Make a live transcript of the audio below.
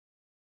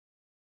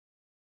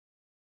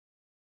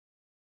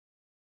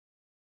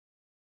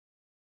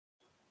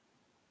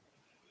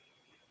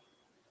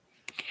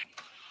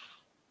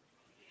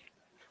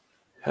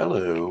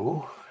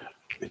Hello.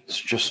 It's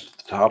just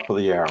the top of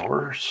the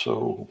hour,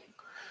 so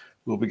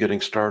we'll be getting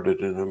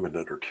started in a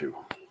minute or two.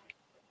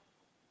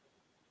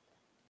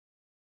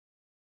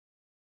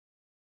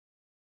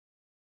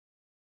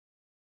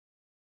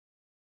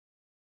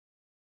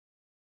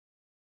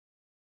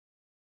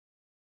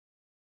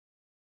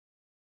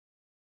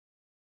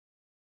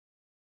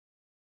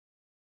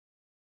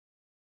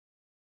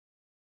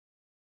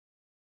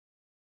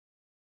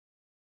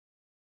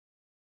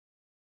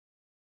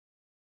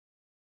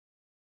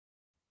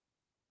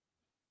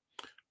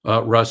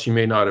 Russ, you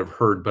may not have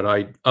heard, but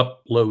I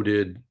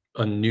uploaded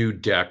a new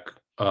deck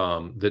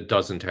that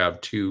doesn't have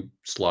 2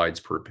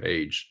 slides per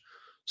page.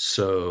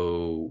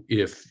 So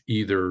if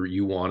either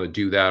you want to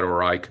do that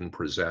or I can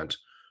present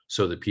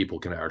so that people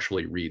can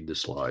actually read the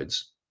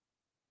slides.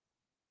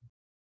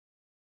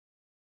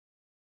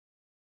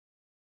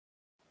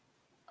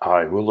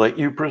 I will let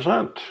you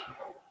present.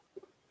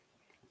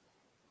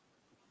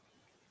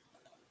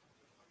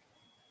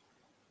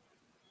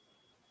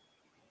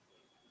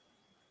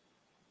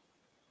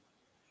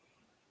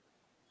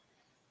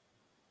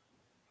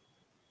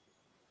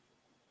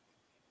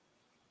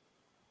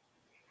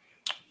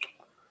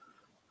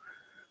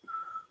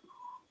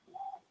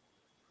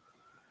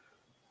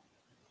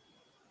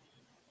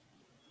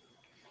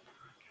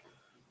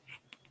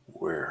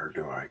 Where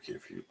do I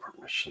give you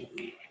permission?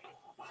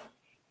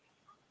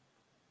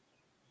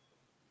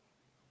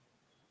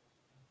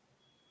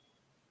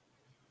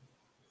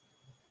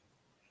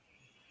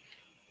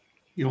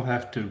 You'll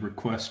have to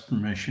request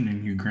permission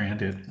and you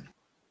grant it.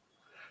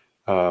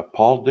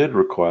 Paul did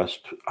request.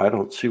 I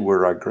don't see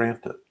where I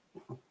grant it.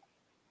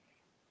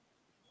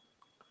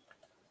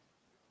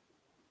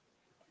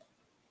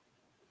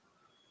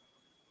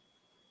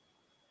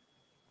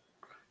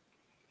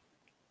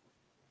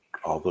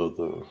 Although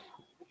the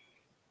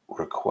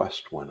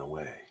request went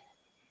away.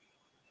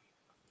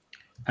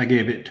 I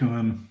gave it to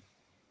him.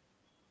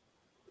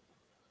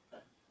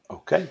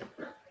 Okay.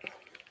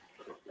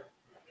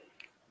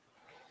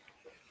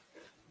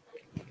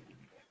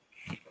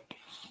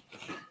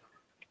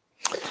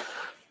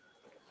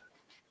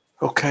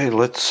 Okay,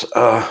 let's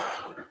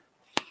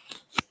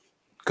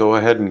go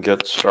ahead and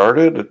get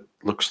started. It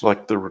looks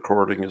like the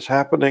recording is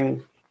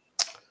happening.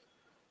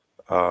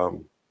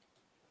 Do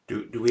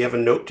we have a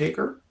note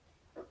taker?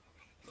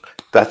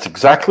 That's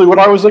exactly what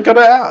I was going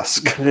to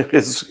ask.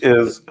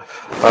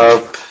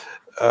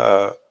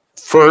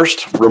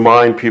 First,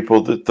 remind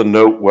people that the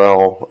note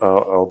well,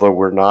 although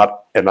we're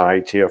not an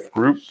IETF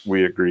group,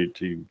 we agreed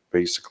to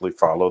basically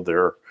follow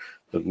the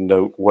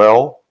note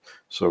well.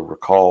 So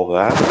recall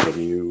that when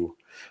you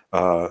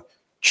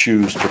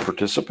choose to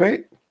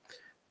participate.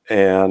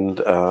 And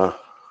Paul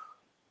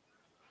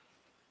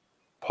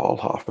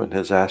Hoffman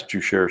has asked you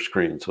share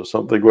screen. So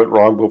something went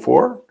wrong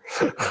before.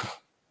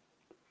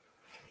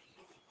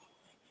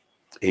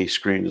 A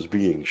screen is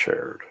being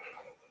shared.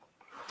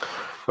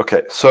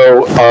 Okay,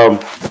 so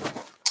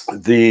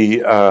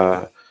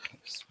the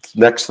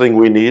next thing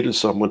we need is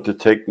someone to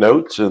take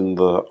notes in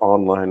the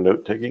online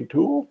note-taking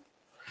tool.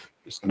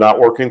 It's not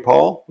working,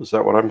 Paul? Is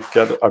that what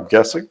I'm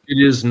guessing?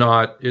 It is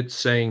not. It's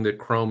saying that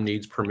Chrome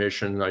needs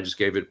permission. I just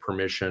gave it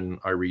permission.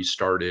 I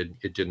restarted.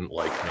 It didn't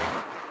like me.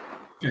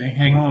 Okay,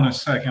 hang on a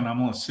second. I'm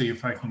going to see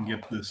if I can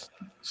get this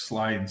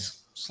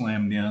slides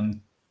slammed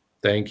in.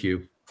 Thank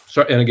you.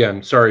 So, and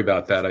again, sorry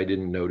about that. I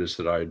didn't notice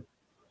that I'd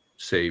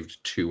saved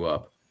 2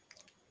 up.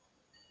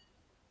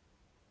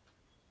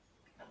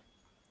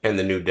 And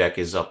the new deck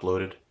is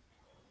uploaded?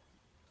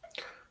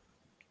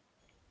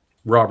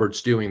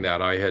 Robert's doing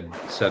that. I had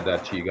said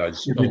that to you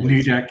guys. The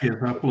new deck is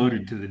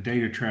uploaded to the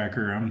data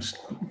tracker. I'm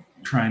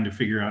trying to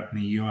figure out in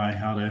the UI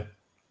how to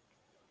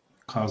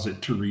cause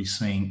it to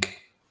resync.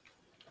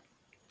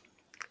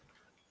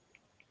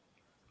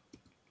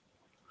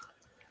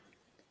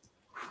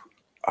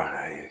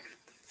 I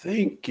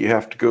think you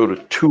have to go to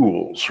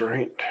tools,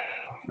 right?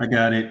 I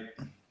got it.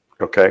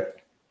 Okay.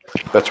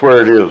 That's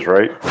where it is,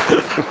 right?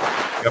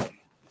 Yep.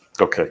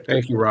 Okay.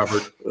 Thank you,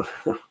 Robert.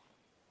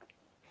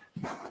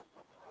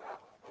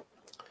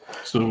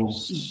 So,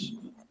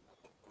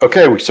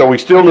 okay, so we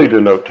still need a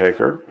note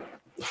taker.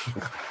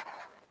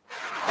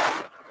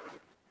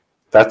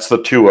 That's the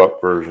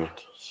 2-up version.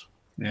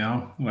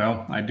 yeah,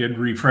 well, I did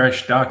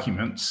refresh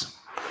documents.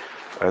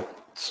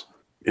 That's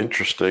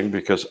interesting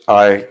because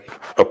I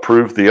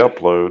approved the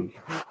upload.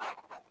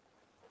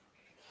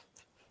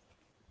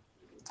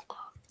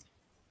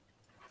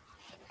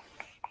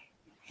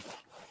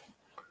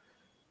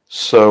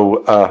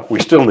 So we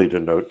still need a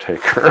note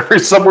taker.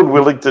 Is someone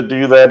willing to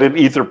do that in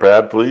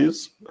Etherpad,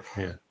 please?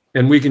 Yeah,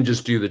 and we can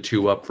just do the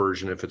 2-up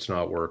version if it's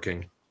not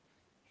working.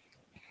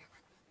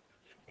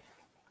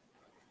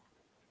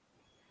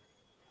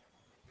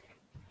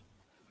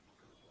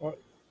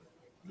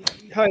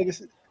 Hi,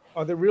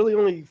 are there really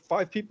only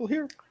 5 people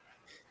here?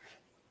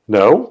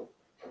 No.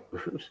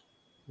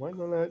 Why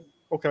not?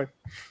 Okay.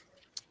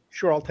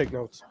 Sure, I'll take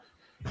notes.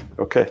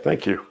 Okay,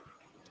 thank you.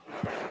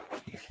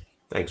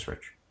 Thanks,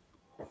 Rich.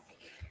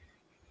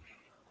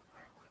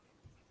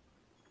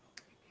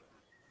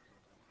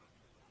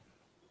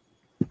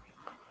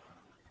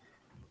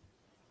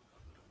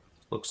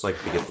 Looks like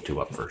we get the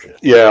 2-up version.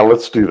 Yeah,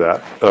 let's do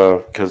that,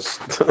 because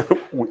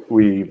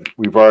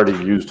we've already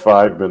used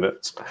 5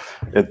 minutes.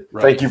 And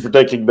Right. thank you for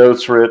taking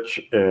notes, Rich,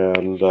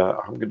 and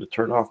I'm going to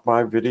turn off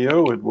my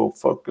video and we'll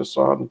focus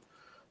on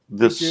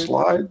this Thank you.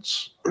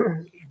 slides.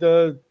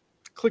 The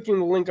clicking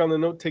the link on the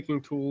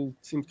note-taking tool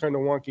seems kind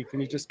of wonky. Can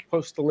you just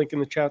post the link in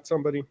the chat,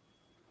 somebody?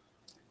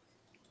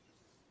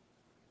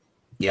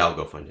 Yeah, I'll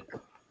go find it.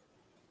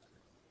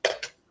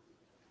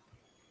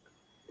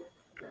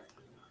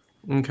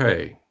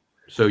 Okay.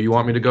 So you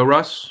want me to go,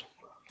 Russ?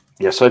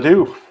 Yes, I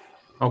do.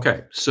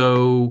 Okay.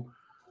 So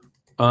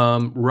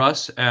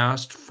Russ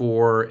asked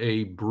for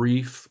a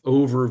brief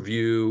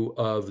overview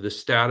of the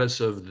status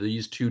of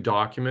these 2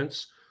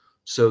 documents.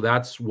 So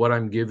that's what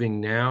I'm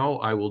giving now.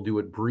 I will do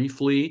it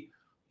briefly.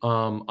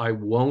 I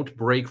won't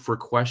break for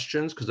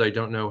questions because I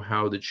don't know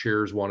how the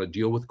chairs want to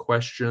deal with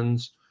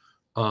questions.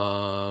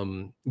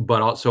 But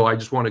also I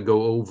just want to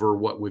go over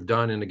what we've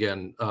done. And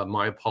again,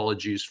 my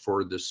apologies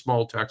for the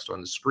small text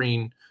on the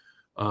screen.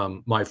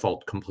 My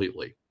fault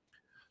completely.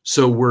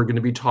 So we're going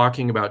to be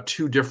talking about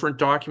 2 different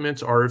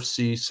documents,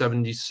 RFC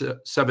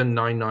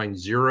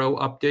 7990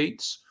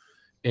 updates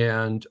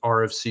and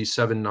RFC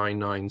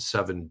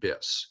 7997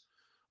 BIS.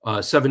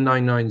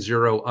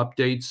 7990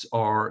 updates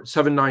are,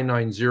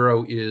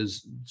 7990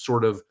 is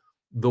sort of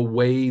the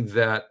way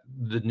that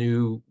the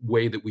new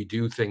way that we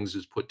do things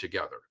is put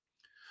together.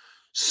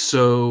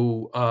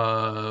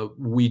 So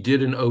we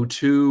did an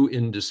O2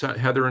 in December.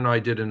 Heather and I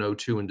did an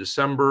O2 in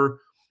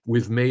December.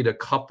 We've made a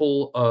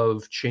couple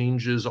of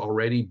changes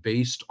already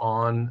based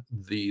on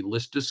the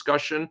list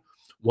discussion.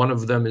 One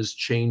of them is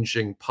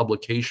changing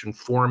publication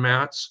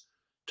formats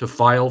to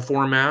file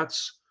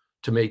formats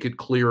to make it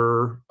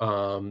clearer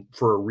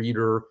for a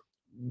reader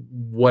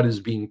what is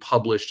being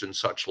published and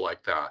such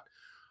like that.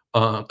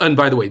 And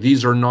by the way,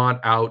 these are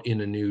not out in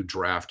a new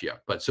draft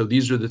yet, but so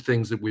these are the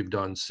things that we've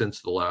done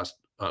since the last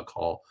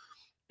call.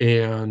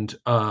 And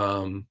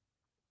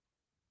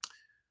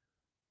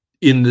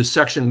in the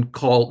section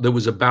called that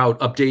was about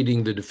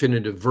updating the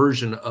definitive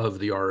version of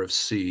the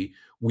RFC,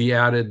 we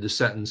added the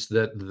sentence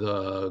that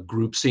the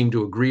group seemed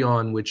to agree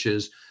on, which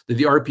is that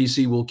the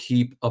RPC will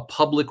keep a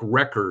public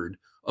record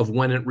of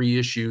when it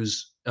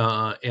reissues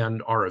an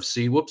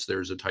RFC. Whoops,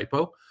 there's a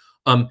typo.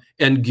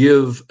 And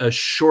give a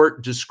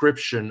short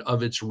description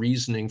of its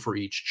reasoning for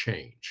each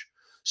change.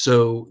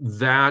 So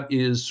that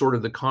is sort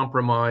of the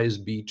compromise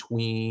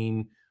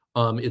between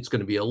it's going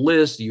to be a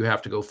list, you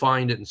have to go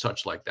find it and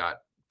such like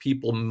that.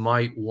 People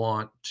might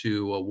want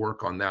to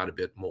work on that a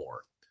bit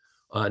more.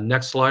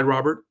 Next slide,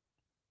 Robert.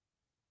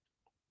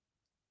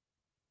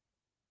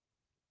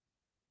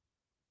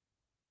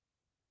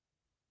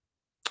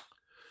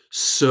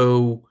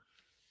 So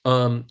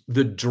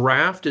the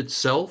draft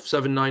itself,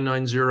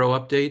 7990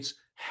 updates,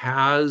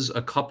 has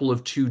a couple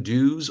of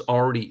to-dos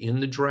already in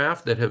the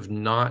draft that have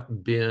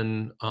not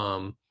been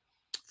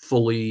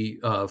fully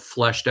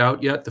fleshed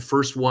out yet. The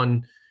first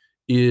one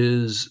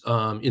is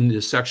in the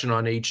section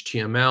on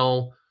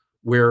HTML,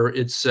 where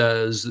it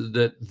says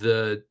that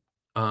the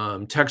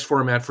text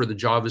format for the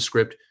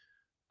JavaScript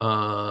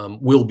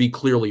will be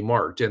clearly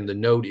marked, and the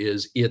note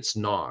is it's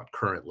not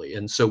currently.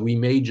 And so we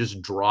may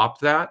just drop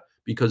that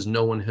because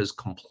no one has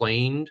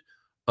complained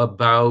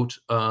about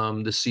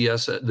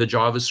the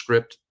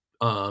JavaScript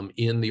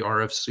in the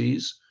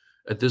RFCs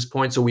at this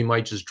point. So we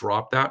might just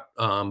drop that,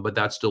 but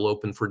that's still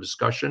open for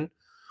discussion.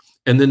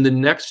 And then the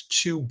next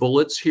 2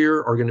 bullets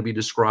here are going to be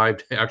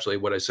described. Actually,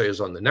 what I say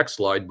is on the next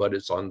slide, but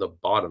it's on the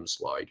bottom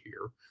slide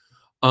here.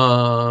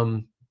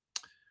 The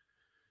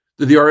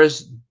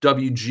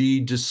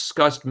RSWG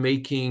discussed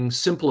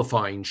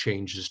simplifying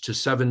changes to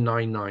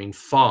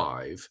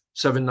 7995.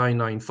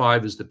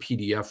 7995 is the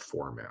PDF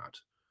format.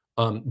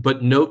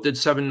 But note that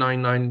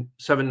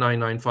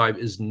 7995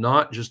 is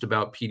not just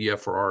about PDF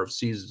for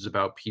RFCs, it's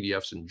about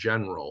PDFs in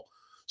general.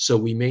 So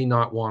we may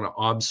not want to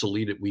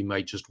obsolete it. We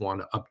might just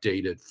want to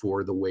update it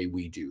for the way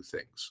we do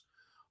things.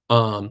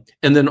 And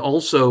then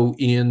also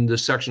in the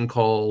section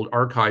called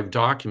Archive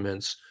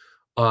Documents,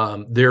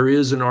 there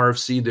is an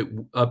RFC that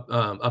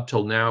up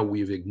till now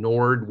we've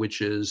ignored,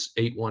 which is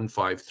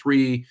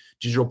 8153,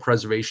 Digital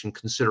Preservation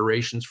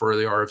Considerations for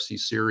the RFC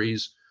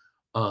series.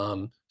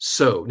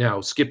 So now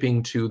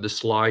skipping to the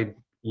slide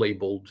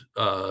labeled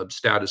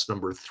status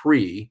number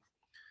 3,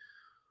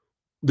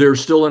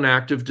 there's still an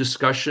active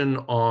discussion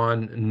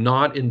on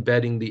not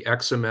embedding the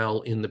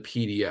XML in the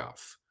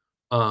PDF.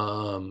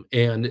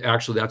 And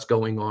actually that's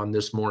going on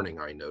this morning,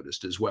 I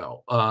noticed as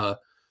well.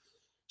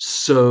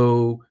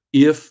 So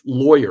if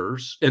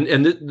lawyers,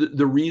 and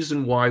the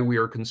reason why we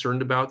are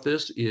concerned about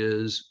this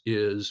is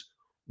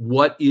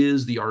what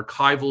is the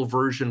archival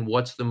version?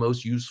 What's the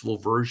most useful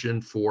version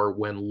for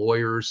when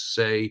lawyers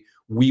say,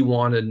 we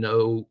want to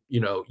know,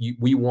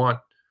 we want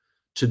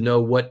to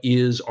know what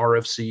is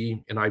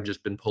RFC, and I've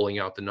just been pulling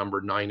out the number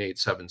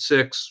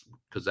 9876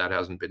 because that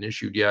hasn't been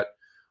issued yet.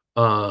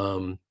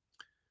 And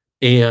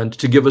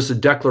to give us a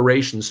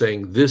declaration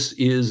saying this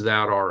is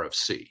that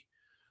RFC.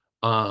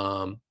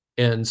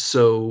 And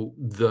so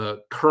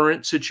the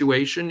current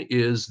situation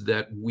is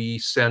that we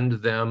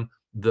send them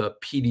the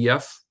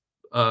PDF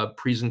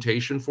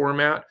presentation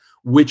format,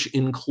 which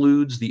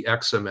includes the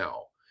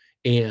XML.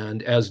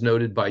 And as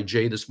noted by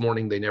Jay this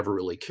morning, they never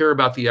really care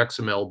about the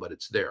XML, but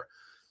it's there.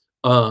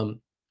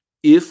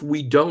 If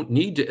we don't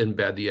need to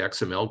embed the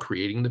XML,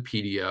 creating the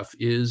PDF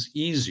is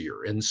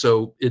easier. And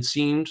so it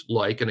seemed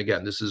like, and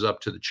again, this is up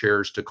to the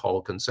chairs to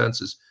call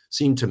consensus,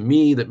 seemed to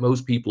me that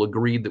most people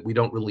agreed that we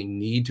don't really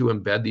need to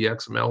embed the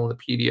XML in the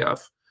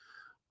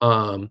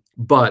PDF.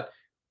 But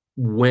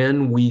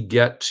when we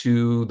get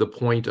to the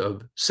point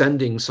of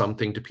sending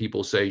something to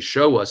people, say,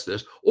 show us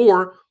this,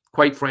 or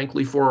quite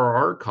frankly, for our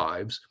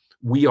archives,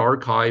 we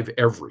archive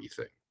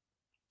everything.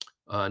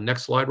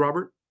 Next slide,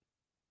 Robert.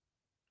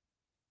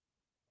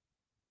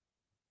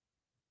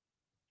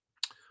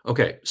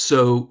 Okay,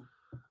 so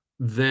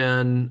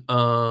then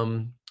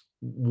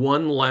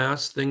one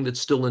last thing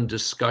that's still in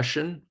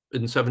discussion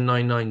in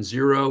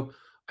 7990,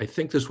 I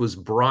think this was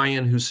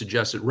Brian who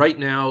suggested, right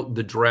now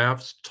the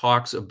draft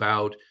talks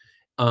about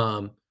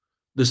the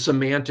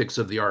semantics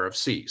of the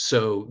RFC,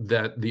 so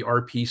that the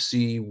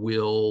RPC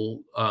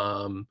will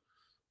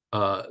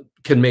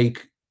can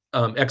make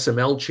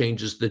XML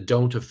changes that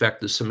don't affect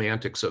the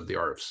semantics of the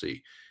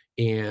RFC.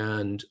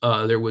 And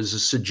there was a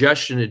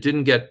suggestion, it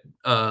didn't get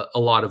a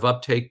lot of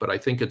uptake, but I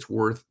think it's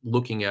worth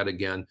looking at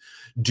again.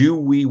 Do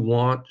we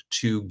want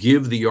to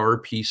give the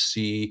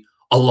RPC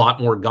a lot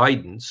more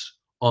guidance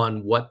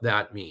on what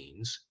that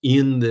means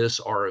in this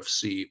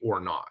RFC or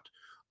not?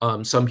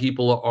 Some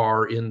people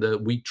are in the,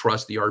 we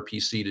trust the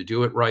RPC to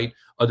do it right.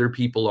 Other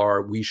people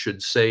are, we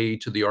should say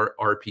to the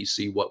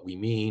RPC what we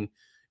mean.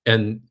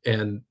 And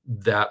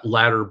that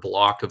latter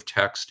block of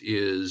text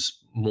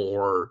is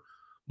more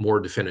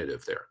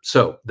definitive there.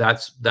 So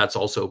that's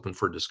also open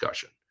for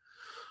discussion.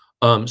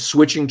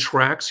 Switching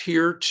tracks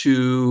here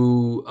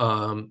to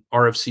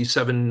RFC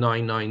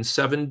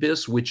 7997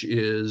 BIS, which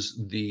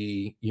is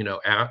the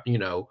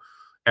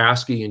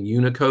ASCII and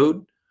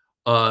Unicode.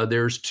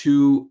 There's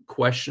two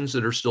questions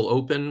that are still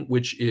open,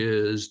 which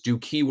is, do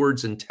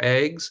keywords and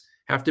tags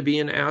have to be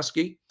in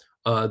ASCII?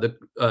 The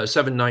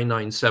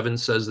 7997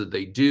 says that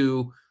they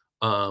do.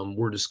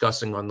 We're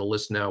discussing on the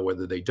list now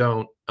whether they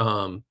don't.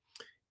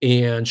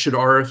 And should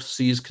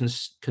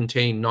RFCs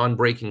contain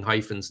non-breaking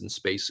hyphens and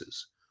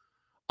spaces?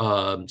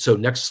 So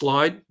next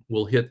slide,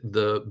 we'll hit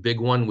the big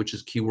one, which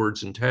is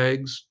keywords and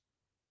tags.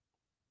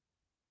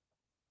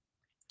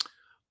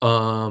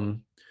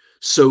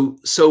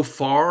 So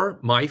far,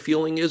 my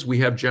feeling is we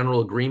have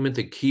general agreement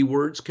that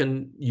keywords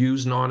can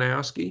use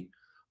non-ASCII.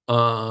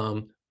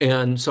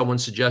 And someone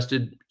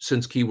suggested,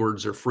 since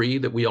keywords are free,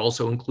 that we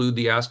also include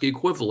the ASCII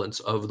equivalents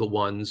of the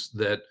ones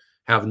that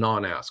have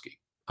non-ASCII.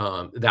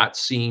 That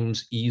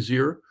seems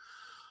easier.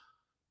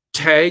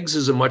 Tags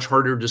is a much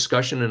harder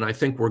discussion, and I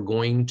think we're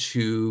going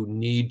to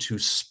need to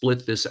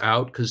split this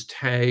out, because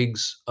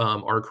tags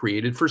are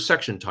created for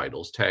section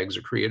titles, tags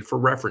are created for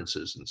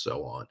references, and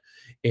so on.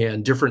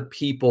 And different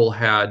people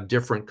had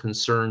different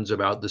concerns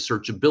about the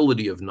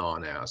searchability of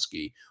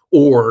non-ASCII,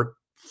 or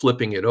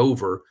flipping it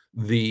over,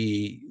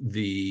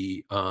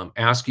 the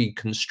ASCII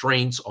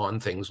constraints on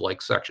things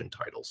like section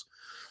titles.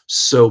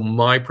 So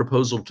my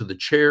proposal to the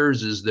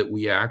chairs is that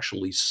we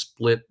actually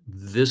split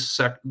this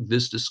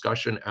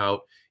discussion out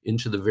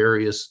into the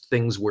various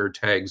things where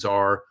tags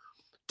are,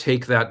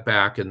 take that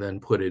back, and then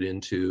put it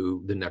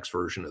into the next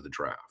version of the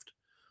draft.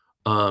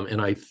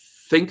 And I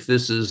think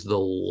this is the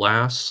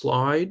last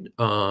slide.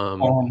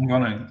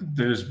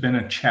 There's been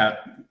a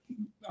chat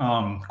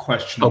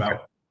question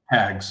about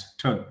tags.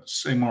 To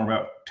say more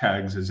about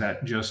tags, is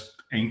that just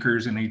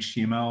anchors in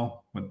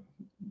HTML? What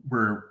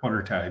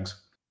are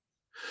tags?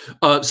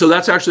 So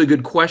that's actually a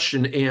good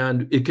question,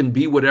 and it can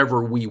be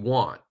whatever we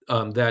want.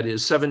 That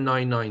is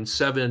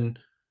 7997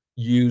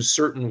 use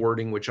certain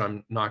wording, which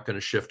I'm not going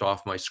to shift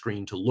off my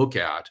screen to look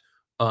at.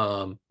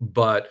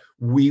 But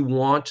we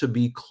want to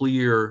be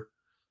clear.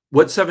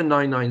 What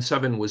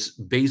 7997 was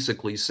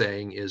basically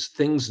saying is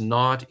things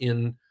not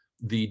in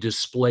the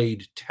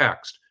displayed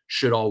text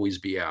should always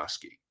be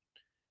ASCII.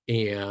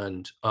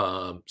 And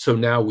so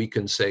now we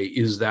can say,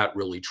 is that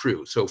really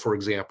true? So for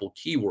example,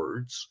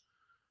 keywords.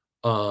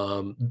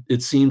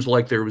 It seems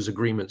like there was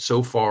agreement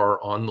so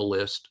far on the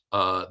list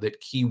that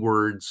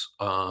keywords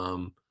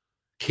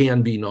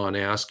can be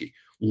non-ASCII.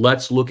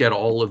 Let's look at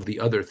all of the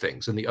other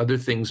things. And the other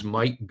things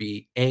might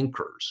be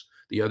anchors.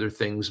 The other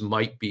things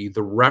might be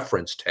the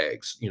reference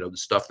tags, the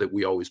stuff that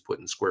we always put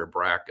in square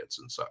brackets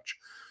and such.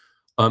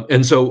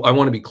 And so I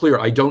want to be clear,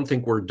 I don't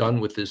think we're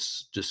done with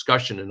this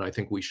discussion, and I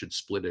think we should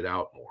split it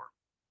out more.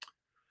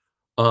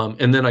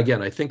 And then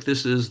again, I think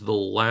this is the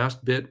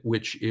last bit,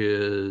 which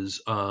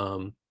is,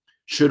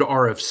 should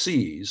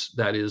RFCs,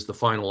 that is the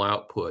final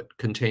output,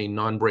 contain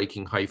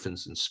non-breaking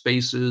hyphens and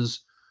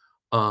spaces?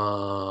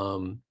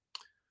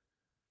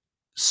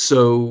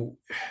 So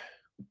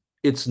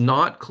it's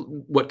not,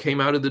 what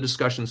came out of the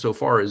discussion so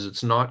far is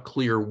it's not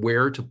clear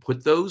where to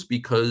put those,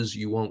 because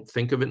you won't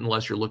think of it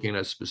unless you're looking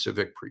at a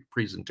specific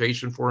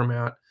presentation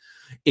format.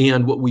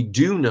 And what we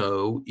do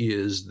know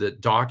is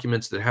that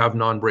documents that have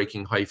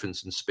non-breaking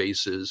hyphens and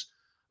spaces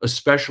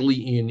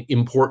especially in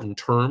important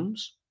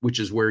terms, which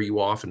is where you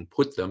often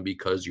put them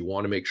because you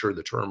want to make sure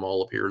the term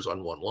all appears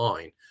on one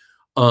line.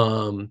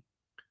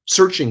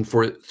 Searching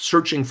for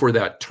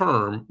that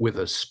term with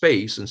a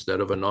space instead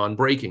of a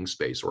non-breaking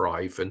space, or a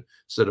hyphen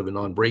instead of a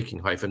non-breaking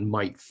hyphen,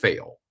 might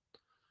fail.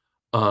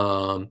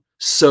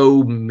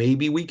 So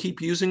maybe we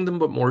keep using them,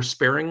 but more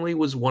sparingly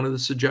was one of the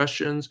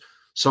suggestions.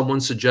 Someone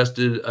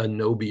suggested a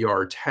no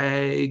BR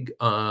tag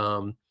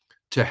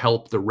to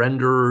help the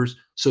renderers.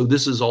 So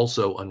this is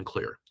also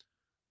unclear.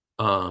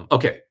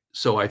 Okay,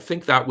 so I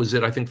think that was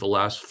it. I think the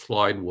last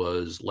slide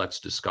was let's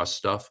discuss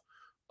stuff.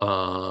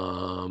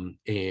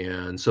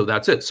 And so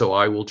that's it. So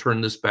I will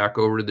turn this back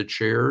over to the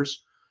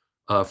chairs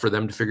for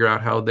them to figure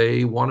out how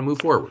they want to move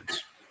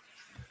forwards.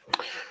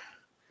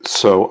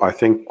 So I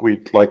think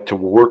we'd like to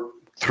work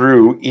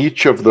through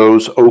each of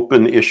those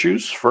open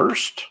issues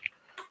first,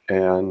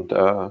 and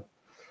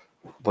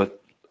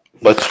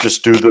let's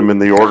just do them in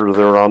the order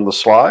they're on the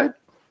slide.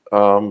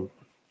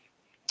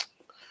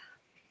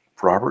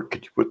 Robert,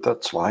 could you put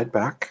that slide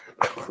back?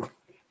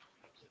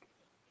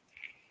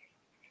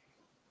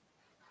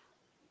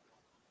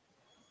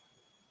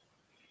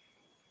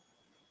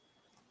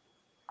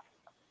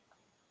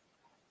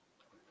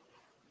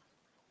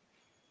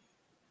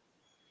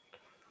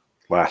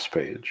 Last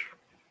page.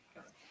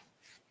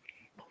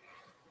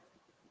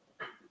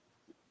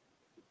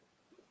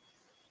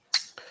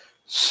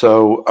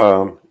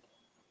 So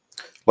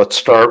let's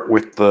start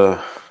with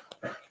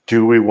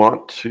do we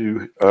want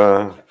to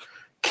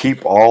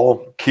keep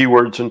all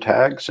keywords and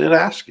tags in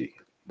ASCII?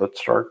 Let's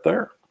start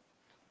there.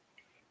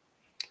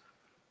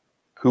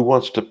 Who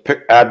wants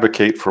to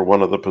advocate for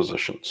one of the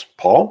positions?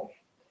 Paul?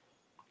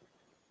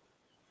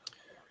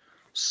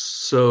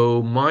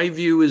 So my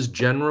view is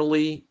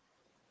generally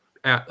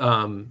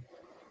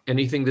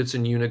anything that's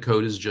in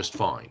Unicode is just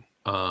fine.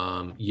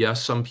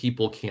 Yes, some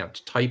people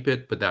can't type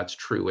it, but that's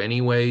true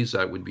anyways.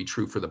 That would be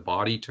true for the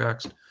body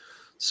text.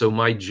 So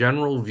my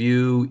general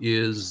view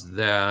is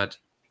that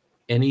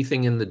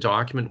anything in the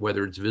document,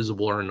 whether it's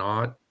visible or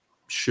not,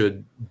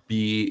 should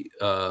be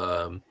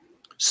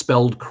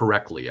spelled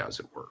correctly, as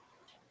it were.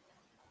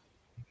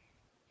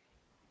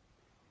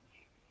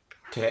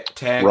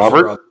 Tags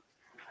Robert?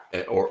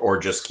 or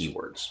just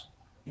keywords.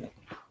 No,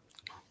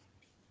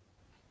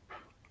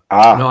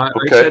 I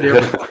okay. said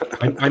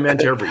everything. I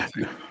meant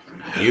everything.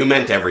 You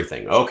meant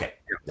everything. Okay.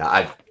 Now,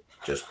 I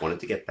just wanted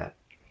to get that.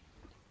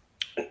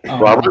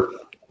 Robert?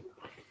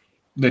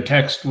 The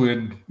text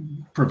would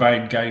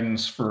provide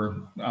guidance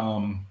for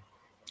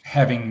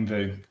having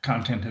the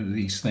content of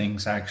these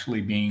things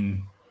actually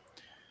being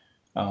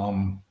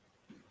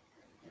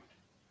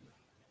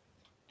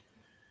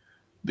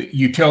the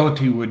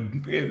utility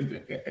would,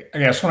 I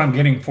guess what I'm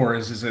getting for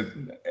is that,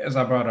 as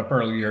I brought up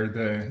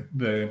earlier,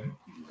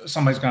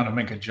 somebody's got to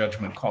make a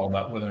judgment call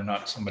about whether or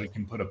not somebody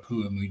can put a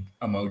poo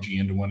emoji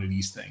into one of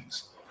these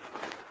things.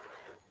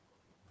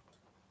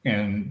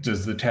 And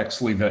does the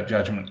text leave that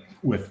judgment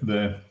with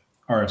the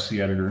RFC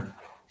editor?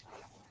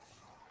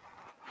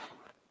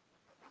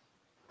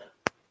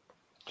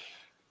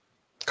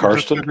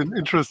 Karsten? I just had an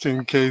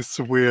interesting case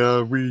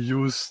where we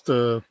used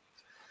a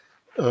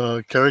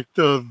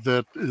character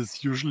that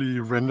is usually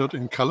rendered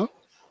in color.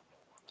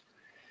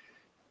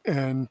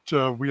 And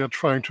we are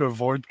trying to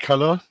avoid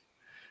color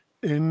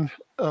in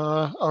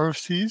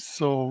RFCs.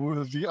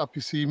 So the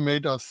RPC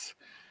made us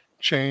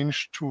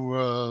change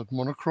to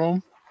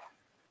monochrome,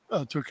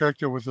 to a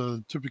character with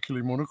a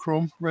typically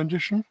monochrome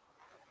rendition.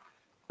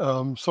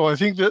 So I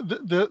think that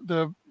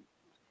the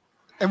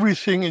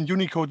everything in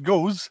Unicode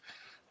goes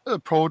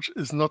approach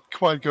is not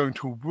quite going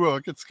to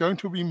work. It's going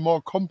to be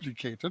more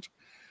complicated,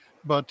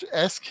 but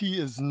ASCII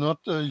is not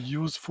a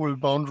useful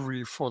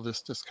boundary for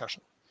this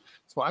discussion.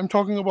 So I'm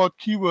talking about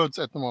keywords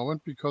at the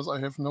moment because I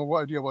have no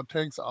idea what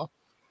tags are.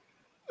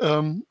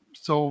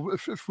 So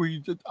if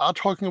we are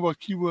talking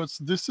about keywords,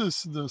 this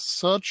is the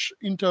search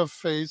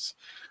interface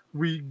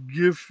we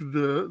give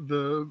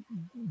the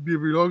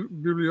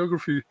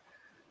bibliography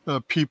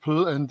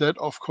people, and that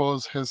of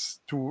course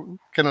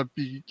cannot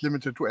be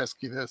limited to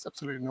ASCII. There's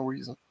absolutely no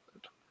reason.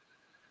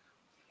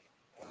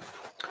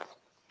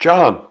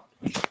 John?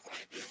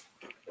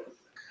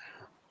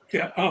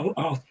 Yeah,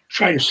 I'll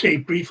try to say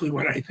briefly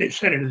what I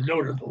said in the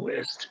note of the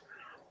list.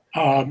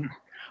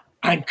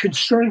 I'm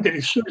concerned that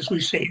as soon as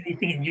we say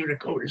anything in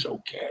Unicode is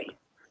okay,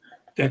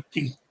 that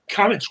the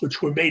comments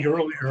which were made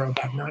earlier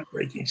about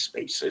non-breaking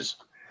spaces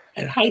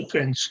and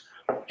hyphens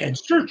and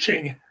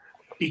searching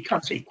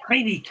becomes a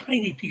tiny,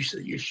 tiny piece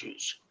of the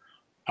issues.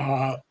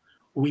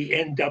 We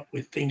end up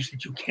with things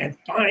that you can't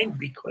find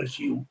because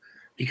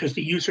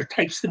the user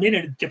types them in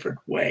a different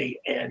way,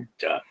 and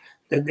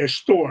then they're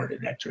stored,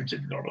 and that turns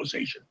into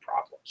normalization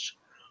problems.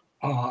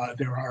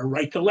 There are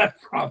right to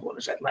left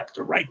problems and left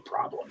to right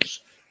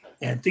problems,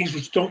 and things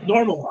which don't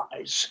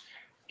normalize,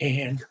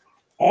 and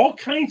all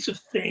kinds of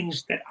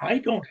things that I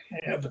don't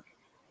have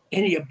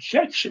any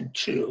objection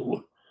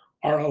to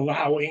are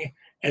allowing,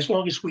 as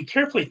long as we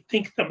carefully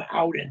think them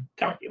out and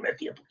document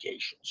the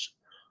implications.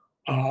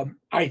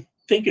 I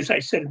think, as I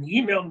said in the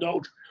email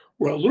note,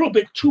 we're a little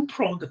bit too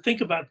prone to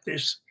think about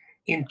this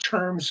in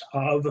terms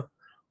of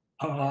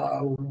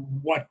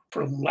what,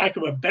 for lack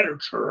of a better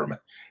term,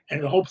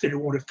 and the hope that it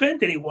won't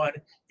offend anyone,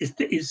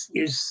 is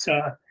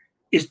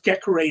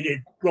decorated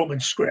Roman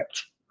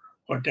script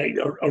or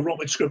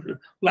Roman script,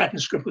 Latin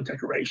script with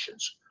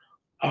decorations,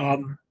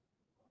 and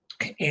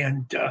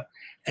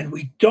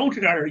we don't,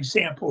 in our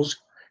examples,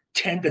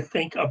 tend to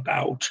think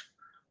about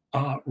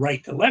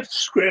right to left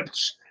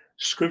scripts,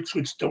 scripts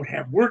which don't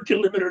have word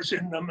delimiters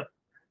in them,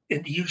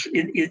 in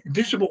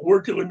visible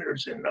word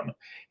delimiters in them,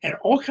 and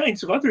all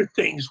kinds of other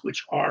things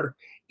which are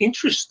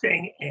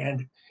interesting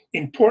and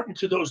important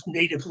to those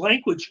native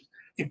language,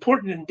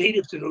 important and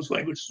native to those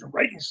languages and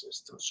writing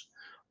systems,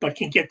 but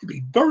can get to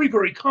be very,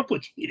 very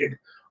complicated,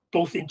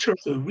 both in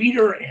terms of the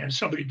reader and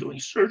somebody doing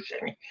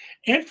searching,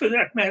 and for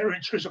that matter,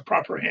 in terms of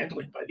proper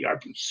handling by the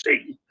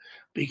RPC,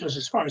 because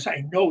as far as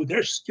I know,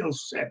 their skill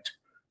set,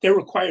 their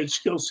required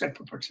skill set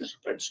for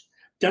participants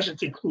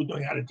doesn't include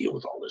knowing how to deal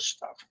with all this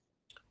stuff.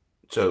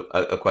 So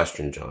a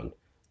question, John.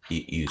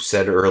 You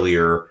said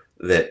earlier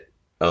that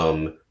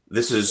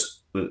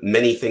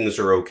many things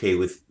are okay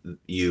with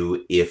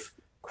you if,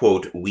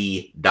 quote,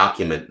 we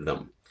document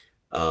them.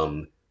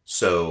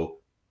 So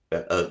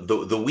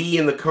the we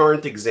in the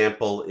current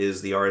example is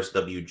the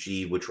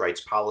RSWG, which writes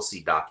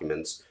policy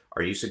documents.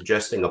 Are you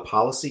suggesting a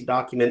policy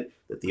document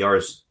that the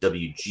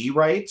RSWG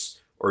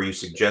writes, or are you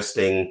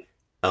suggesting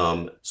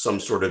some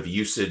sort of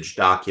usage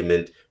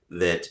document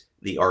that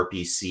the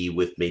RPC,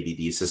 with maybe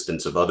the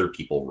assistance of other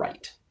people,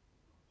 write?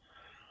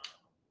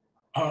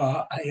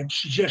 I am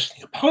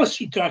suggesting a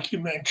policy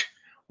document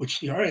which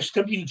the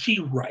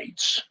RSWG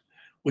writes,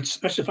 which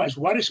specifies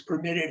what is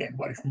permitted and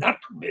what is not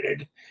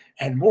permitted,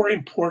 and more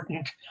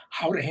important,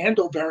 how to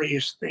handle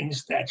various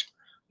things that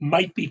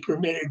might be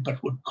permitted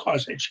but would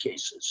cause edge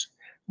cases.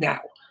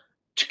 Now,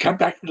 to come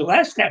back to the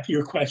last half of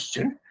your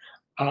question,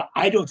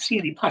 I don't see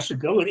any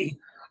possibility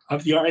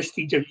of the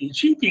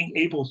RSWG being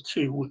able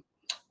to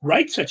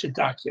write such a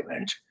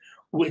document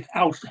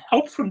without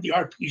help from the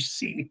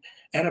RPC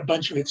and a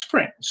bunch of its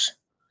friends.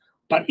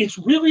 But it's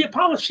really a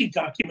policy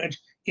document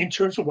in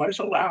terms of what is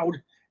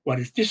allowed, what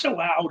is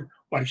disallowed,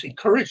 what is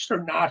encouraged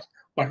or not,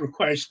 what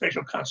requires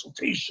special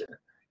consultation,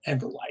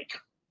 and the like.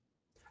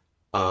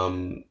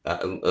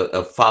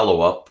 A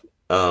follow-up,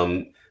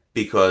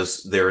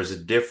 because there is a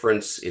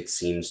difference, it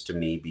seems to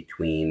me,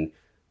 between,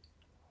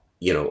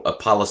 a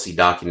policy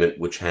document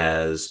which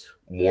has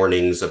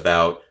warnings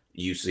about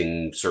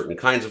using certain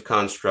kinds of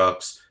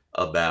constructs,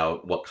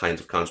 about what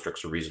kinds of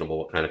constructs are reasonable,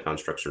 what kind of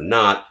constructs are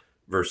not,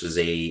 versus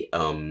a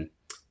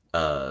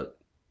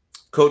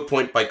code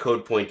point by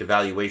code point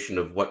evaluation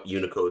of what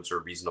Unicodes are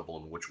reasonable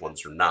and which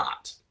ones are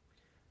not.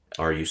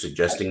 Are you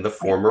suggesting the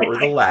former or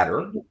the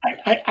latter?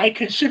 I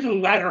consider the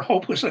latter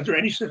hopeless under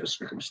any set of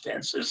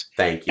circumstances.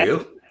 Thank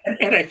you.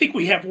 And I think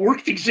we have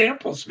worked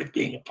examples of it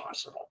being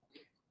impossible.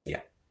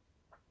 Yeah.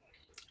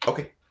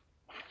 Okay.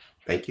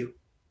 Thank you.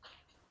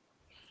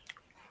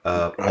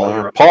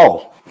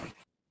 Paul.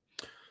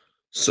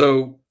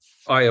 So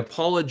I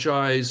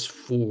apologize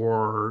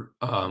for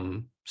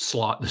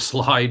the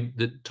slide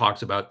that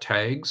talks about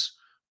tags.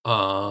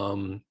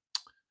 In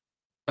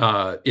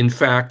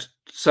fact,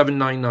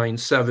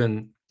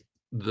 7997,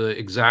 the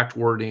exact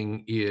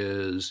wording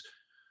is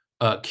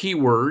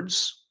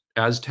keywords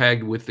as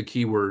tagged with the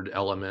keyword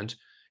element,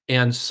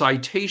 and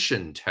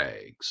citation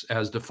tags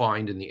as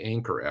defined in the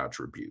anchor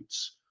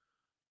attributes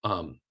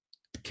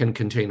can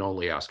contain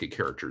only ASCII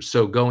characters.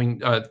 So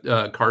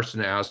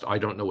Karsten asked, I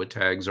don't know what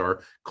tags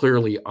are.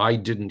 Clearly, I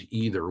didn't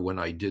either when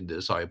I did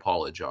this. I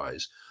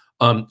apologize.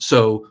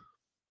 So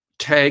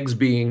tags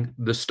being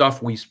the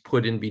stuff we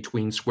put in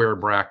between square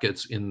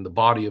brackets in the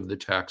body of the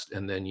text,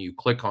 and then you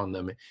click on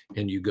them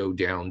and you go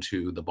down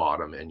to the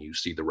bottom and you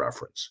see the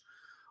reference.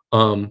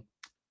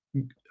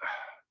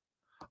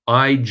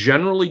 I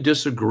generally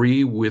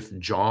disagree with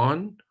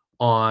John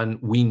on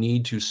we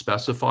need to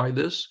specify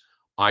this.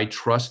 I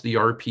trust the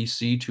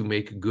RPC to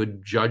make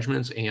good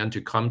judgments and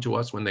to come to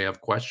us when they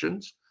have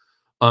questions.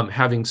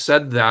 Having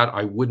said that,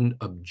 I wouldn't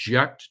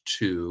object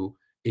to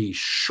a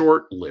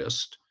short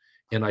list.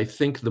 And I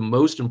think the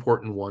most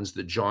important ones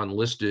that John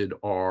listed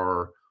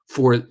are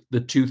for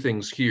the two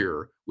things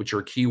here, which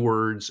are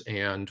keywords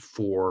and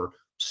for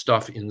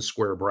stuff in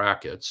square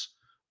brackets,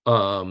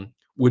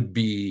 would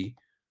be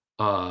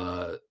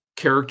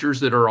characters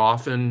that are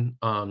often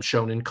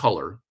shown in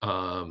color,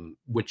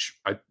 which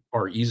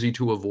are easy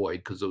to avoid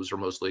because those are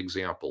mostly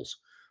examples,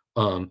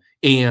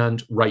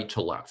 and right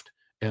to left.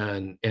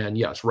 And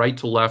yes, right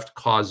to left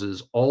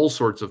causes all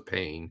sorts of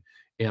pain.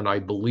 And I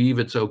believe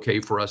it's okay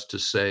for us to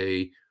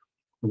say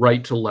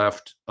right to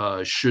left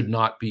should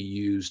not be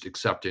used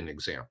except in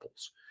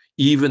examples,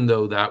 even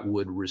though that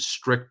would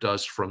restrict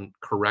us from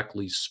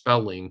correctly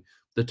spelling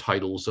the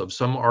titles of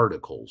some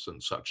articles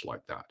and such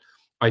like that.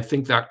 I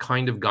think that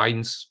kind of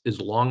guidance, as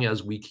long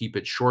as we keep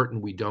it short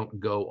and we don't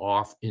go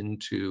off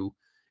into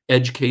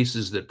edge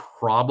cases that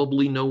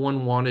probably no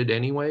one wanted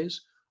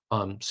anyways,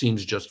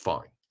 seems just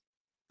fine.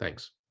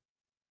 Thanks.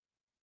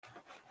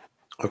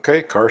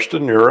 Okay,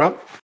 Karsten, you're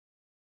up.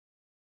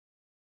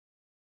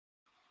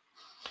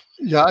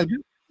 Yeah, I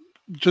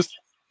just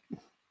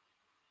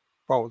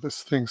wow,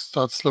 this thing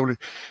starts slowly.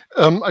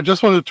 I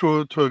just wanted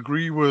to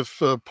agree with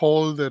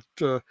Paul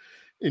that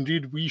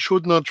indeed we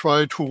should not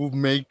try to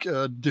make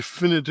a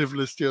definitive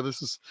list here.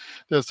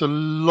 There's a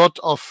lot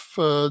of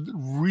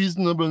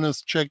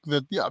reasonableness check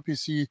that the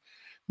RPC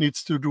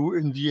needs to do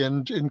in the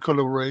end in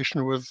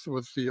collaboration with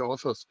the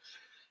authors.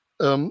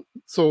 I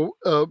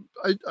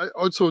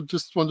also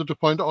just wanted to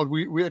point out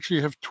we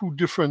actually have two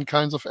different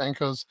kinds of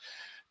anchors.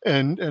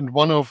 And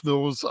one of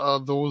those are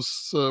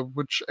those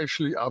which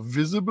actually are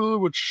visible,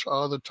 which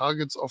are the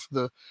targets of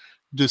the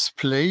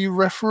display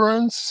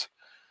reference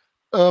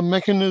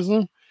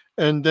mechanism.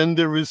 And then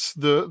there is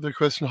the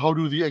question, how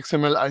do the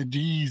XML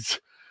IDs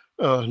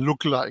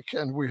look like?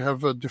 And we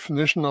have a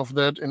definition of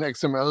that in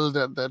XML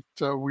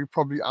that we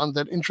probably aren't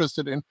that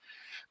interested in.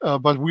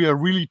 But we are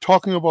really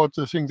talking about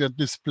the thing that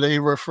display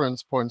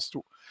reference points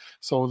to.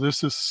 So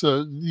this is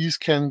these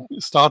can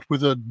start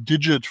with a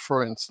digit,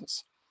 for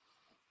instance.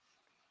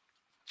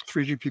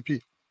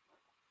 3GPP.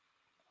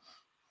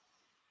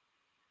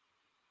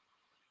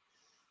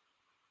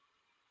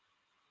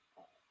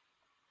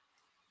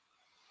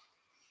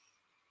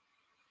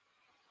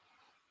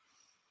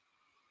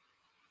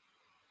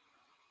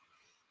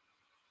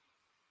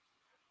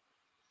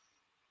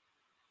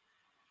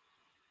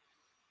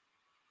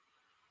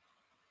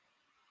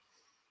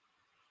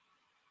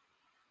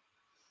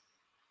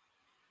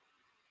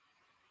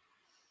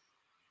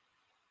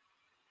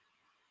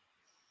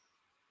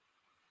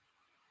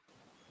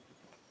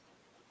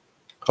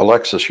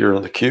 Alexis, you're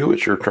in the queue.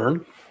 It's your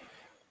turn.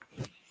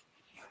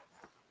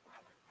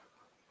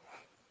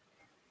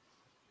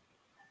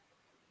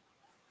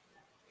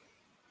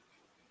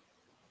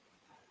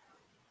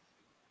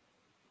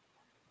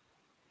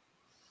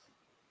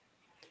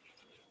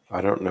 I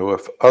don't know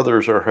if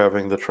others are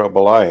having the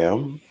trouble I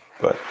am,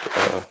 but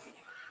it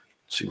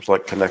seems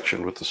like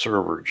connection with the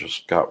server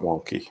just got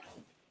wonky.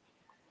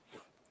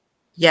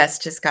 Yes,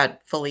 just got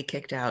fully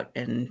kicked out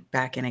and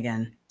back in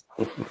again.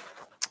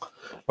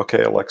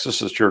 Okay,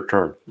 Alexis, it's your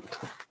turn.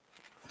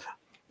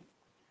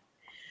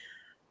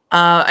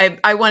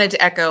 I wanted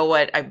to echo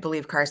what I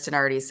believe Karsten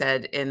already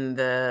said in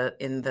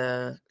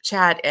the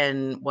chat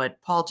and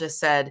what Paul just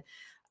said.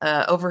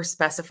 Over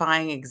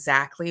specifying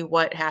exactly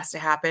what has to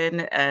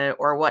happen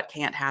or what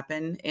can't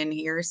happen in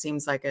here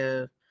seems like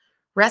a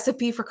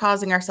recipe for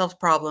causing ourselves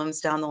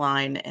problems down the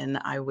line, and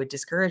I would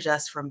discourage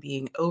us from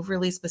being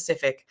overly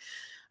specific.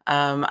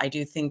 I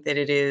do think that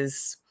it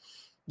is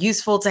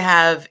useful to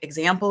have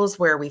examples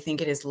where we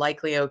think it is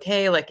likely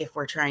okay, like if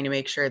we're trying to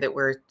make sure that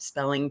we're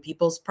spelling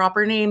people's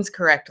proper names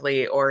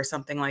correctly or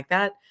something like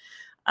that.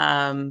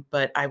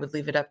 But I would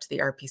leave it up to the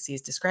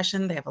RPC's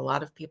discretion. They have a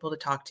lot of people to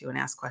talk to and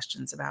ask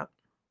questions about.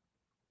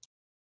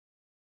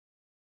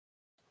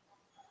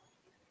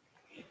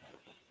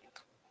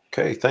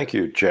 Okay, thank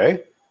you.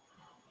 Jay?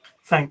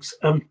 Thanks.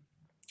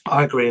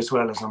 I agree as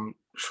well, as I'm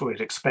sure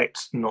you'd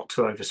expect not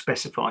to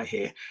overspecify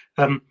here.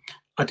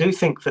 I do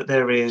think that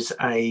there is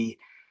a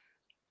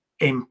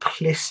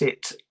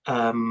implicit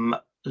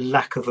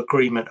lack of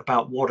agreement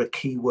about what a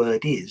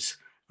keyword is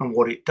and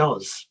what it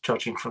does,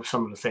 judging from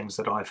some of the things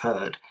that I've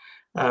heard.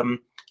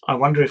 I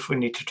wonder if we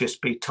need to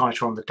just be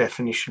tighter on the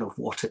definition of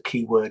what a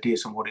keyword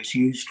is and what it's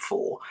used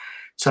for,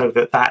 so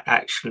that that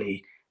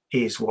actually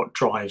is what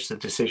drives the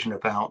decision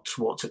about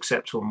what's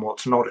acceptable and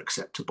what's not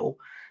acceptable.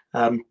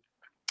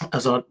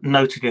 As I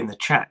noted in the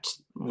chat,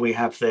 we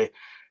have the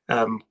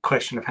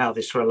question of how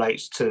this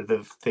relates to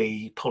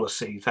the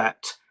policy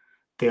that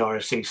the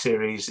RFC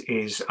series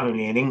is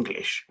only in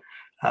English.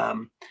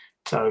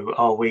 So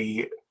are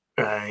we,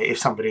 if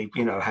somebody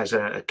has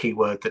a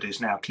keyword that is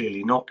now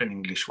clearly not an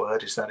English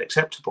word, is that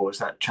acceptable? Is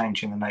that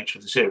changing the nature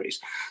of the series?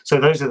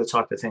 So those are the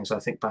type of things I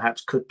think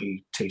perhaps could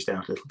be teased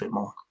out a little bit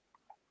more.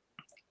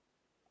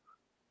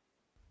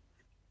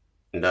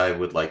 And I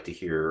would like to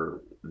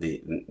hear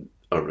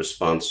a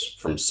response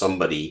from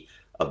somebody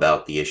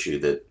about the issue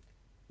that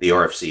the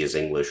RFC is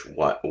English.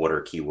 What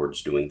are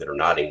keywords doing that are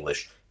not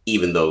English,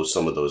 even though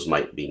some of those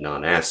might be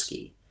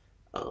non-ASCII?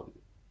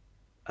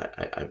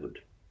 I would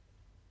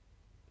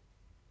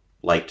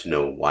like to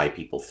know why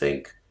people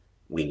think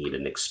we need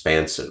an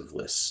expansive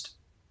list.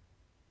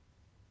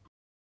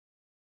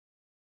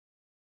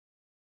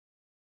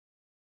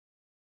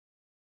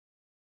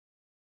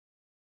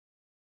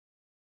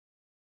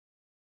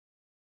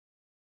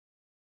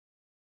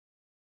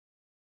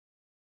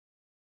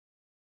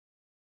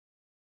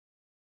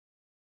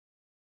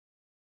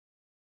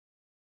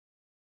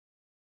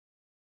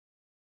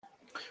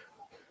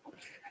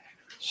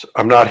 So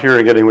I'm not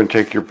hearing anyone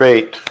take your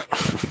bait.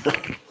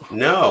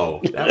 No,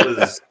 that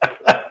was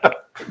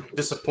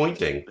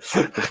disappointing.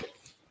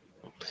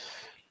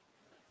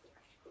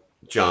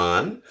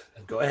 John,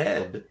 go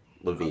ahead.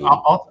 Levine.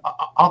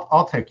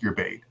 I'll take your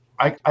bait.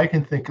 I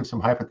can think of some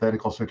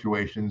hypothetical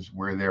situations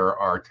where there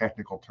are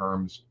technical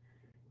terms,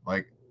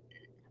 like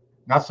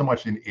not so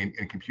much in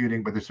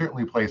computing, but there's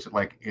certainly places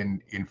like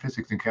in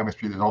physics and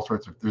chemistry. There's all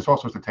sorts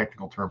of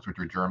technical terms which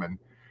are German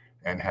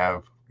and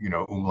have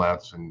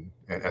umlauts and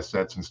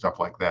sets and stuff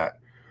like that,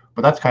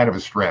 but that's kind of a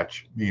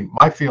stretch. I mean,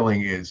 my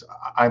feeling is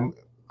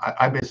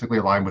I basically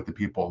align with the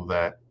people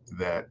that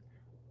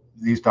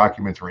these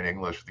documents are in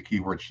English. The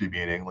keywords should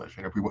be in English,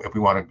 and if we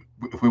want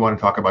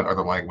to talk about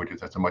other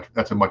languages,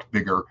 that's a much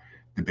bigger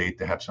debate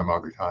to have some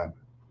other time.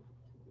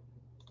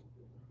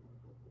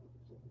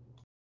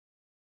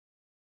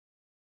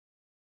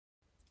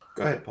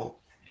 Go ahead, Paul.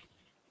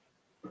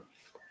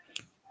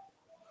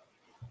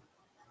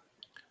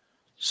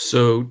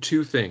 So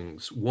two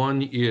things.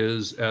 One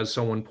is, as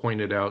someone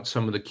pointed out,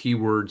 some of the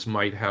keywords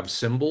might have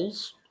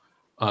symbols,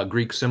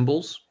 Greek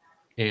symbols,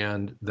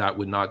 and that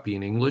would not be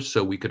in English,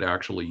 so we could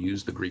actually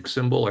use the Greek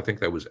symbol. I think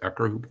that was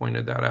Ecker who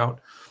pointed that out.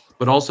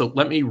 But also,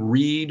 let me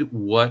read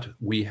what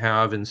we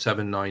have in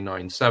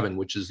 7997,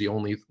 which is the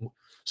only...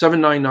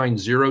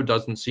 7990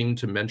 doesn't seem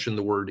to mention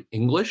the word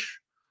English.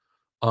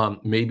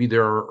 Maybe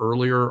there are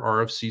earlier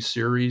RFC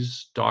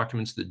series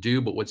documents that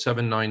do, but what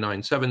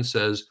 7997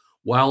 says,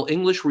 while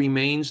English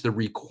remains the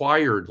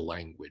required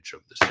language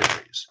of the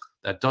series,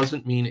 that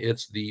doesn't mean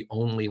it's the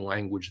only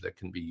language that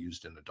can be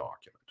used in a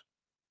document.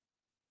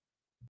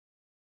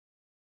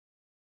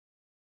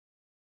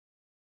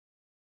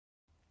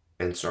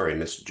 And sorry, I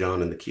missed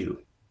John in the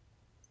queue,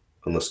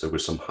 unless there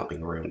was some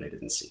hopping around I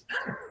didn't see.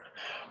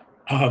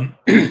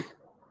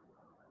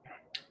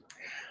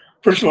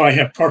 First of all, I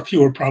have far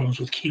fewer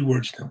problems with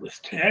keywords than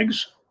with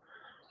tags.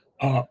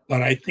 But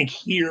I think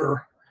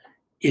here,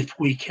 if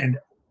we can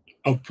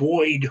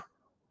avoid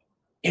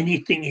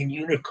anything in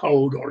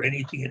Unicode or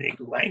anything in any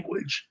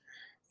language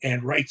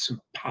and write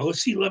some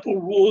policy level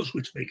rules,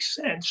 which makes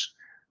sense,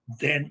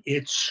 then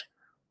it's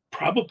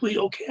probably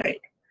okay.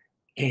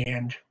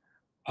 And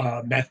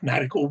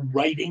mathematical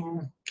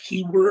writing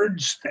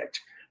keywords that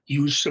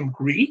use some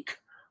Greek,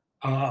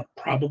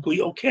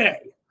 probably okay.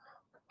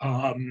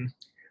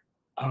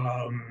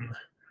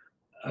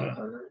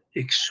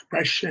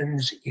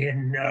 Expressions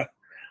in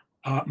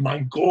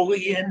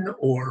Mongolian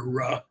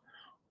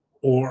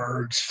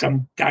or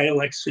some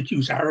dialects that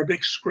use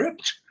Arabic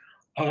script,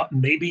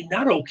 maybe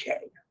not okay.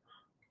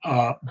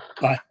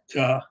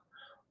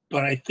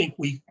 But I think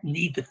we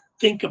need to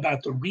think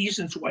about the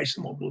reasons why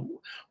someone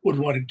would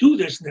want to do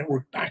this, and then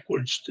work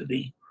backwards to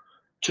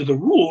the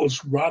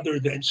rules, rather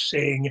than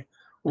saying,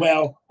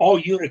 well, all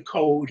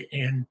Unicode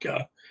and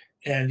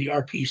the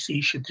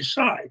RPC should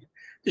decide.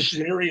 This is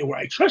an area where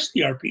I trust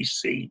the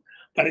RPC,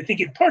 but I think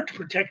in part to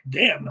protect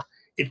them,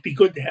 it'd be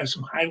good to have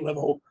some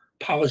high-level,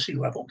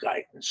 policy-level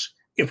guidance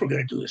if we're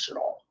going to do this at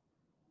all.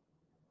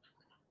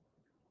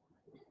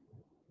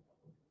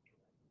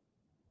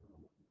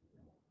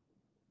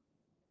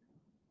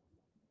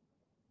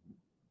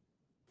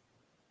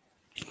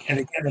 And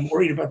again, I'm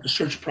worried about the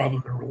search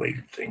problem and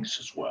related things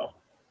as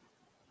well.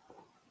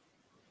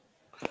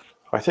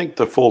 I think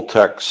the full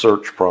text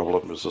search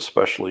problem is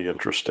especially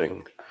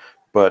interesting.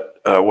 But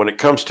when it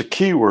comes to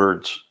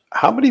keywords,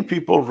 how many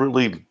people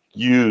really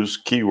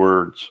use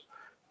keywords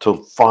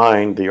to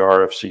find the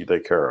RFC they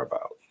care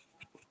about?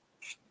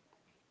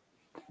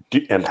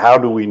 And how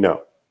do we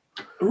know?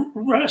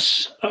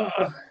 Russ,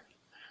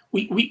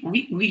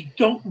 we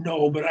don't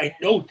know, but I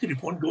note that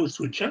if one goes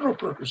to a general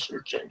purpose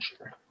search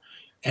engine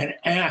and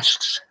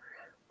asks,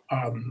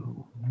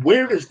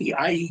 where does the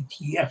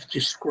IETF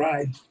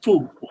describe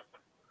foo,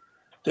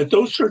 that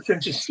those search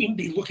engines seem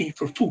to be looking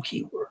for foo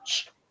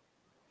keywords.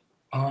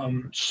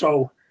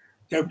 So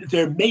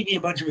there may be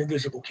a bunch of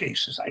invisible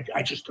cases.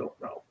 I just don't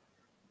know.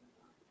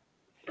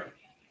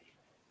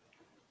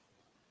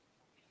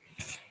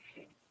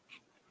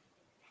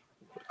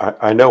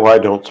 I know I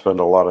don't spend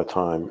a lot of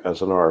time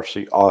as an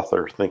RFC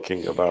author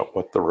thinking about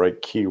what the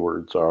right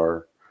keywords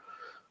are,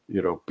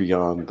 you know,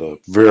 beyond the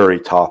very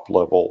top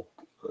level,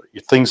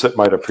 things that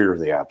might appear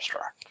in the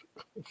abstract,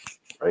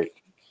 right?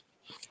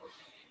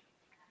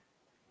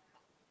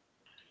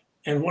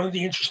 And one of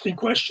the interesting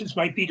questions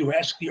might be to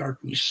ask the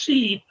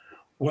RPC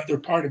whether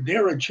part of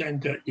their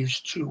agenda is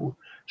to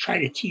try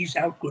to tease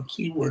out good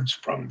keywords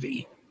from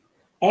the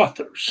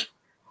authors.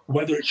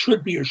 Whether it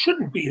should be or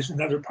shouldn't be is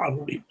another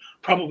probably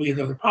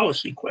another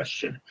policy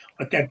question,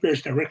 but that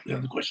bears directly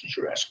on the questions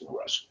you're asking,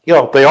 Russ. You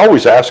know, they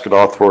always ask it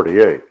Auth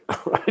 48.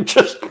 I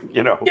just,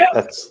 you know, yeah.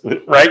 That's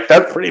right.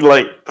 That's pretty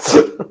late.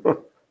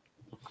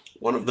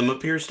 One of them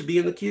appears to be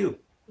in the queue.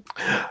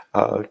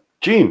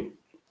 Gene.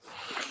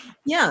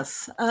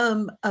 Yes,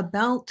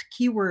 about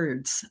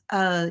keywords.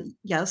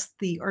 Yes,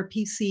 the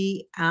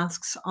RPC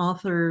asks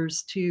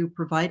authors to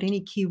provide any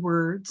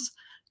keywords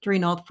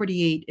during Auth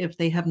 48 if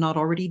they have not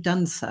already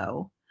done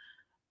so.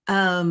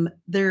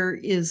 There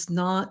is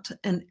not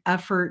an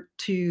effort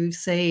to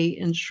say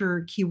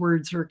ensure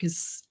keywords are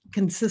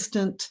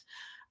consistent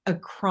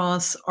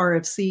across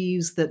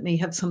RFCs that may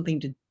have something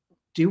to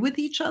do with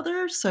each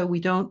other. So we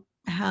don't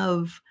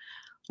have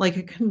like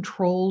a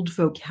controlled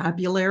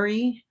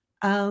vocabulary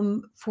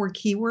for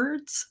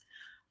keywords.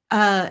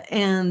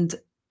 And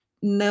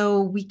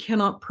no, we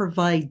cannot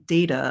provide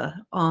data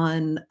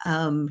on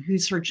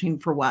who's searching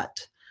for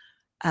what.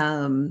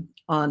 On,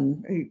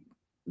 you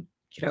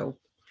know,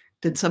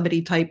 did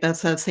somebody type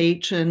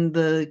SSH in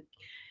the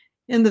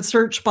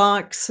search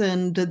box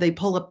and did they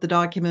pull up the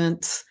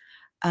documents?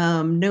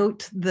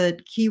 Note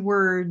that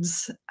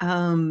keywords,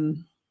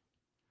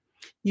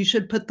 you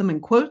should put them in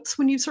quotes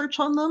when you search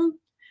on them.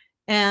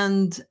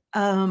 And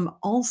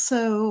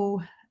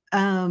also,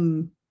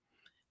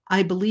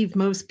 I believe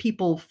most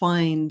people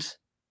find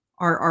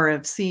our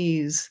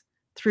RFCs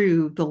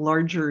through the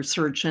larger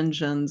search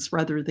engines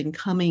rather than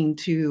coming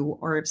to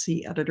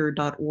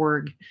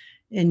rfceditor.org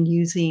and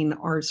using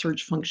our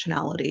search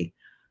functionality.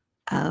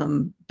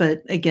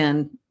 But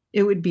again,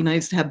 it would be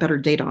nice to have better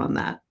data on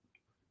that.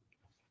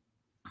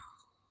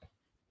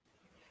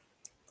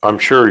 I'm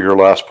sure your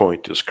last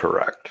point is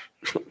correct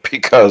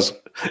because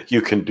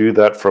you can do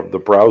that from the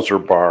browser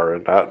bar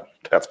and not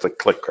have to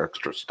click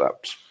extra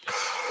steps.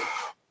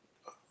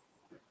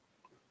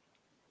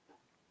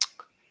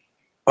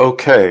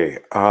 Okay,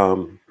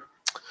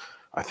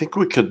 I think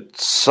we could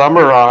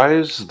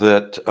summarize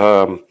that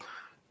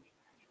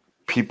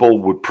people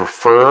would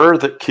prefer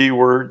that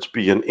keywords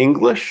be in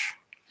English,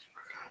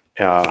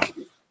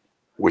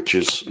 which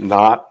is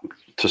not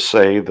to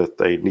say that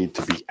they need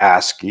to be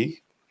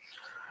ASCII,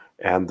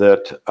 and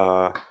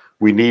that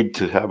we need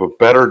to have a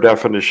better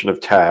definition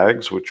of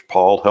tags, which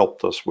Paul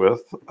helped us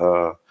with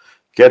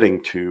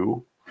getting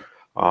to,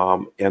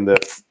 and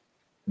that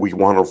we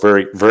want a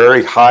very,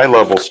 very high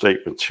level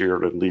statements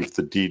here and leave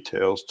the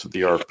details to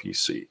the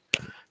RPC.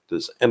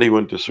 Does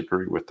anyone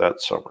disagree with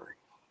that summary?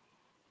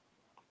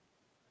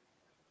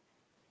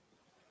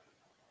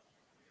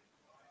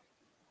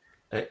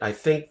 I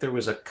think there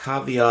was a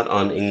caveat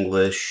on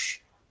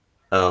English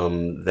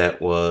that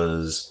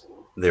was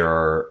there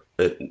are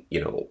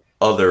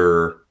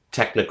other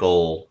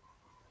technical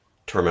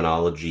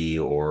terminology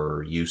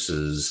or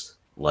uses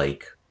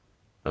like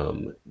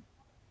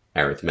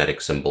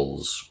arithmetic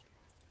symbols,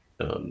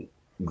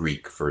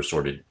 Greek for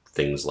assorted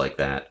things like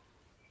that,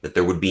 that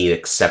there would be an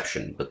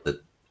exception, but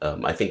that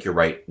I think you're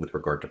right with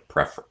regard to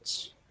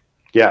preference.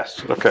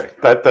 Yes, okay.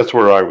 That's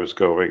where I was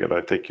going, and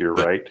I think you're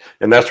right.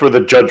 And that's where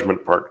the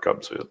judgment part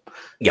comes in.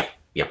 Yeah,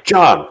 yeah.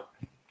 John.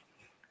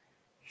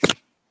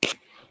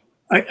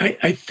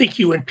 I think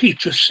you and Pete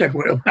just said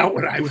about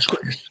what I was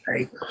going to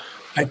say.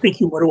 I think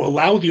you want to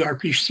allow the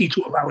RPC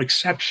to allow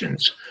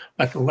exceptions,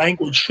 but the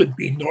language should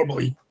be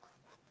normally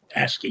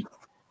ASCII.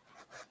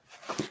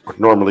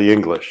 Normally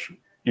English.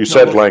 You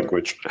said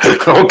language.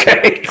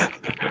 Okay.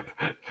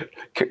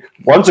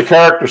 One's a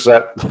character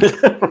set.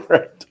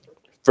 Right.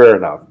 Fair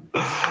enough.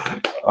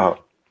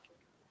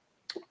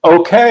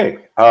 Okay.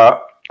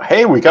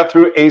 Hey, we got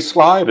through a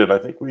slide, and I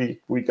think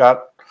we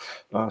got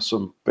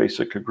some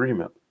basic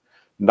agreement.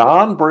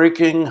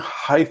 Non-breaking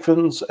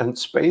hyphens and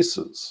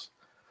spaces.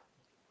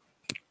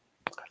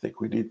 I think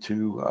we need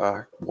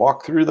to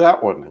walk through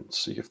that one and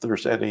see if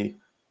there's any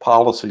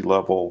policy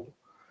level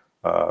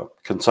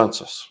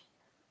consensus.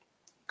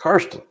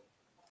 Karsten.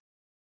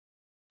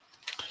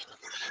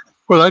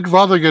 Well, I'd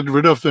rather get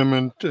rid of them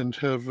and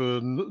have a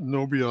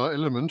no BR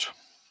element.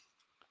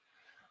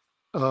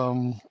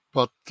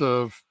 But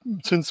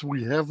since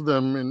we have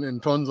them in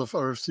tons of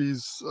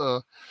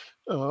RFCs,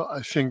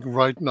 I think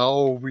right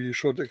now we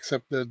should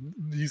accept that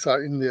these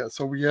are in there.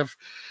 So we have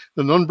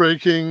the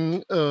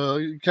non-breaking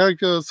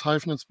characters,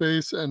 hyphen and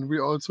space, and we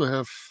also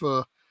have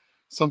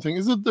something.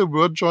 Is it the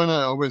word joiner?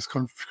 I always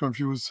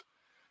confuse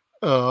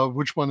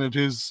which one it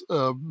is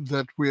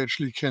that we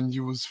actually can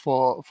use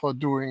for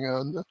doing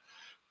a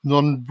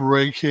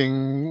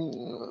non-breaking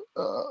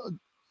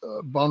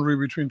boundary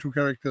between two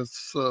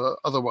characters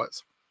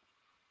otherwise.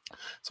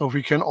 So if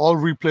we can all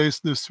replace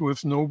this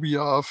with no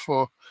BR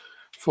for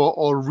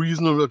all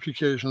reasonable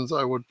applications,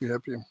 I would be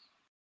happy.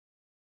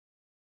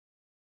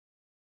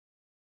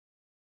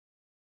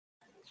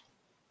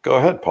 Go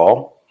ahead,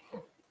 Paul.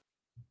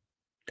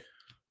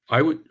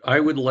 I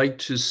would like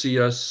to see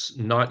us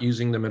not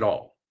using them at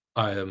all.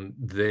 I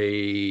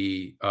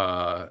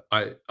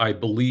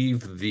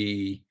believe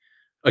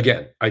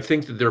again, I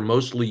think that they're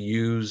mostly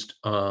used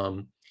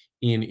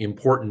in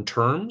important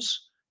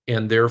terms,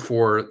 and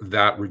therefore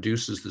that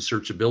reduces the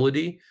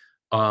searchability.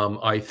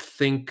 I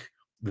think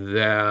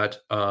that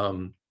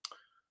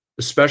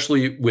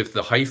especially with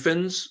the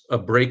hyphens, a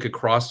break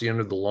across the end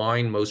of the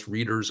line, most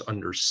readers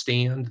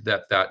understand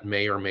that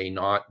may or may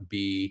not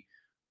be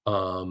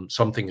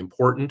something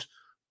important.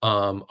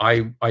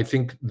 I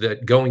think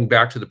that going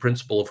back to the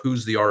principle of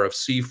who's the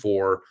RFC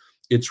for,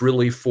 it's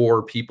really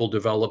for people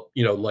develop,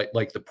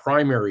 like the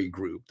primary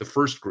group, the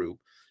first group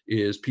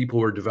is people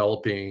who are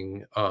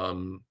developing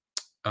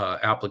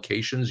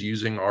applications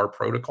using our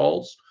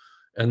protocols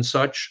and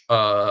such,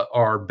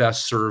 are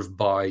best served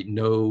by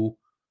the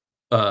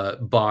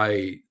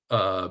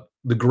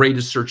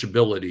greatest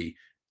searchability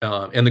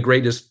and the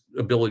greatest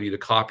ability to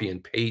copy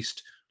and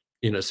paste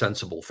in a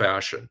sensible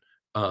fashion.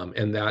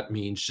 And that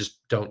means just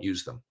don't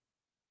use them.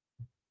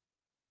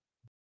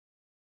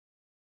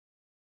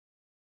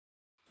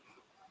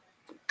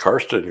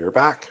 Karsten, you're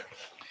back.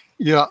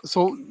 Yeah,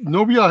 so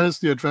Nobia has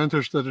the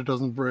advantage that it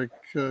doesn't break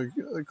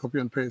copy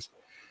and paste.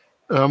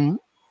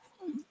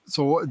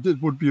 So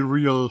it would be a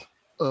real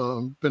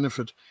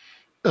benefit.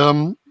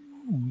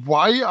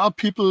 why are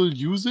people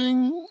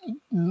using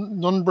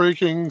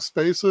non-breaking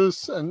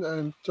spaces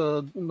and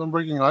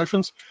non-breaking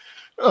hyphens?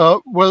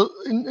 Well,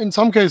 in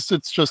some cases,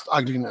 it's just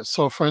ugliness.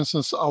 So, for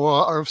instance,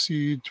 our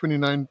RFC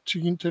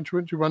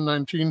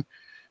 2019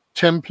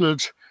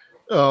 template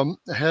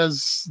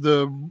has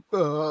the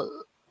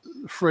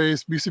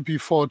phrase BCP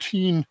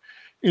 14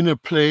 in a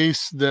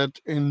place that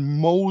in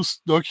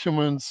most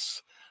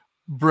documents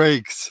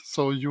breaks.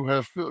 So you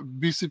have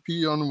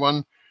BCP on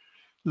one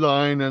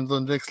line, and the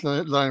next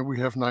line we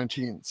have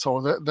 19.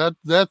 So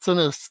that's an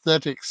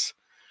aesthetics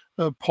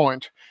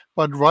point.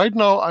 But right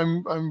now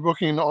I'm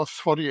working in Auth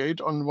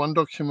 48 on one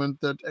document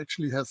that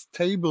actually has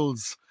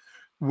tables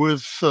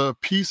with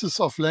pieces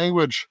of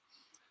language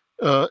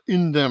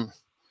in them,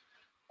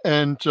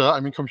 and I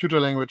mean computer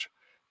language,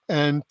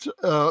 and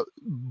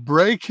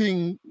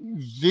breaking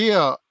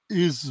there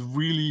is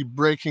really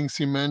breaking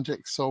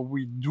semantics. So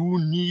we do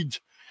need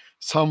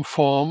some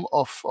form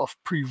of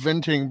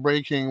preventing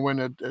breaking when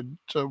it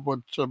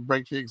would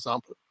break the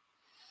example.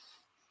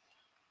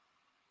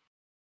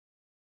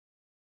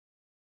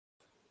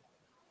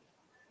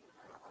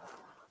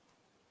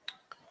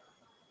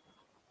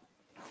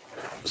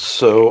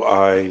 So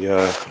I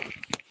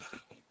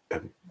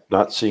am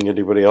not seeing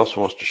anybody else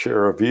who wants to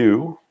share a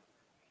view.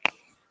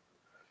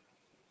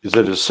 Is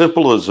it as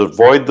simple as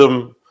avoid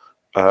them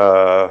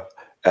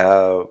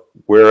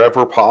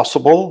wherever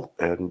possible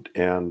and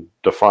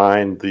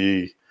define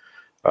the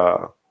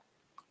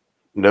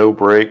no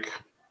break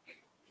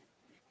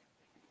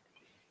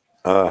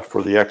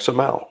for the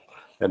XML?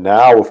 And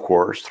now, of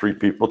course, 3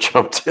 people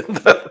jumped in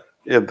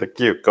the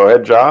queue. Go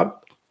ahead, John.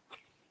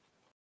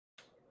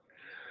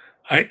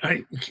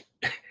 I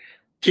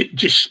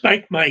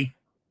despite my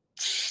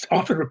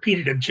often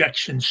repeated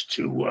objections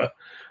to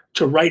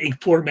writing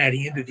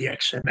formatting into the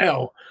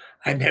XML,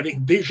 I'm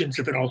having visions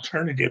of an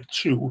alternative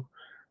to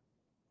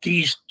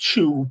these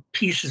 2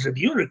 pieces of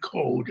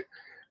Unicode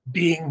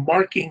being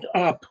marking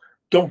up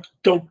don't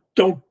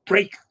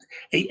break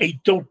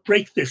don't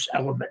break this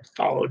element,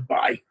 followed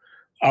by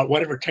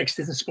whatever text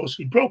isn't supposed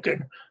to be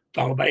broken,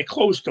 followed by a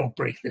close don't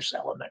break this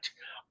element.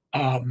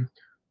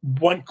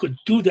 One could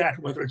do that.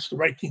 Whether it's the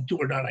right thing to do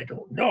or not, I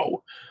don't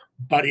know,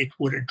 but it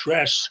would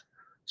address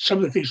some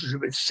of the things that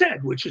have been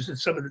said, which is that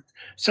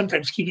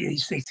sometimes keeping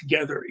these things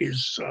together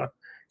is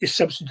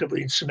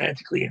substantively and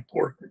semantically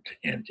important.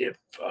 And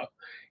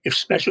if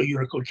special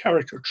Unicode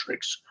character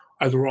tricks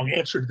are the wrong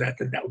answer to that,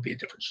 then that would be a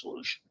different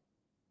solution.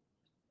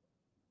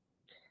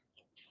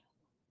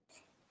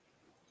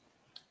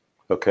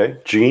 Okay,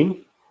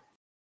 Jean?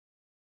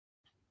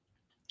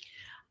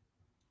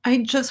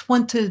 I just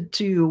wanted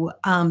to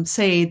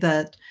say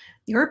that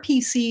the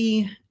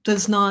RPC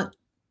does not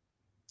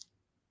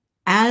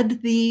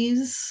add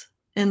these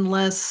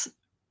unless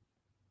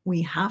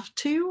we have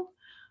to.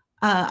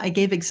 I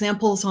gave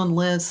examples on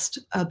list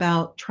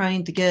about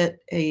trying to get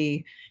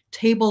a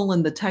table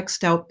in the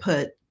text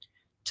output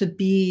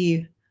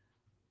to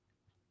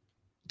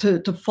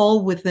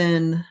fall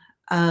within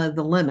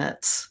the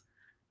limits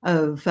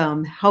of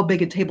how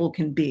big a table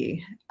can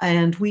be.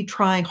 And we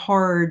try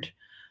hard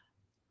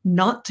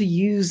not to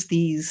use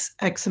these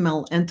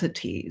XML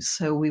entities.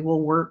 So we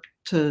will work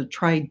to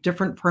try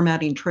different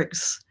formatting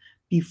tricks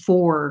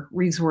before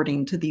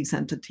resorting to these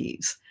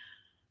entities.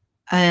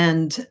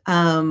 And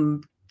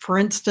for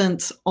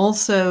instance,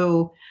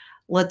 also,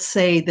 let's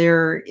say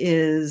there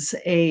is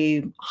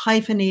a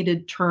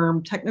hyphenated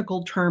term,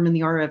 technical term in the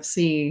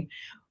RFC.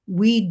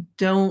 We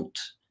don't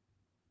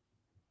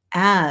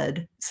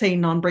add, say,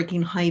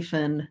 non-breaking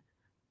hyphen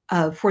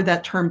for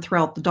that term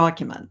throughout the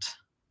document.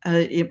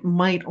 It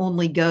might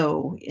only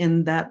go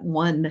in that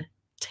one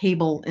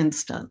table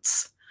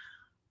instance,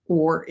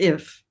 or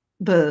if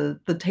the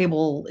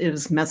table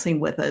is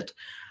messing with it,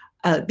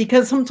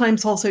 because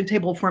sometimes also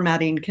table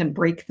formatting can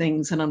break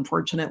things in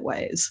unfortunate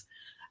ways.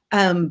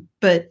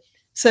 But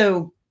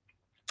so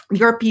the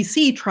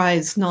RPC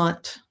tries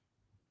not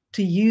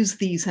to use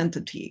these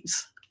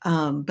entities,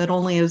 but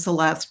only as a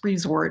last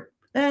resort.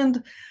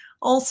 And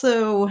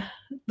also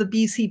the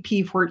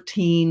BCP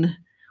 14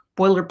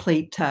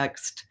 boilerplate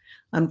text.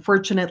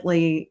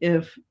 Unfortunately,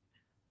 if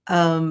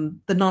the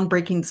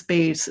non-breaking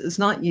space is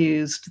not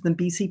used, then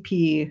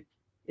BCP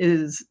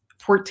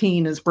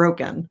 14 is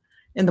broken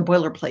in the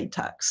boilerplate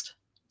text.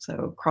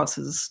 So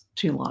crosses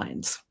 2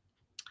 lines.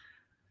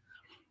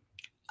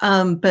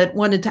 But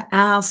wanted to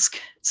ask,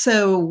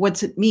 so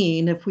what's it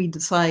mean if we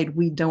decide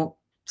we don't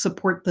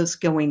support this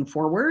going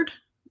forward?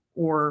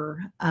 Or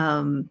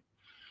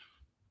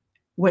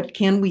what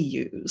can we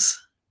use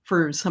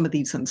for some of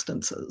these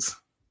instances?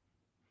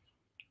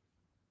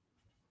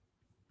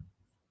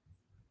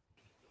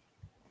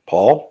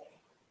 Paul?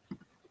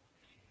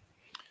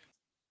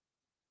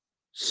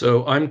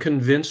 So I'm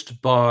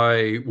convinced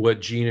by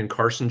what Jean and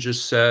Carson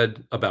just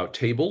said about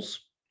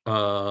tables.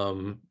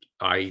 I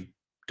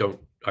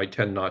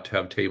tend not to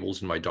have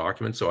tables in my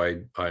document, so I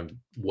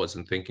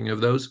wasn't thinking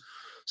of those.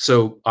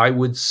 So I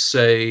would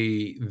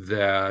say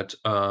that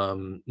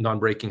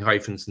non-breaking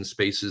hyphens and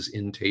spaces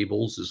in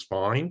tables is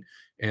fine,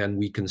 and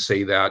we can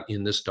say that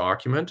in this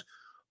document.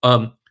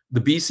 The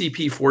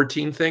BCP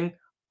 14 thing,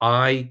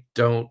 I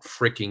don't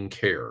freaking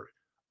care.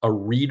 A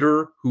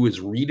reader who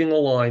is reading a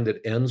line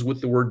that ends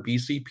with the word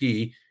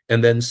BCP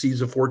and then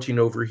sees a 14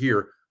 over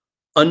here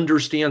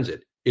understands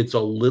it. It's a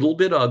little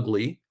bit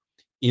ugly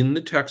in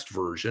the text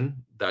version.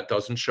 That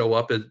doesn't show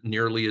up as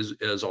nearly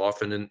as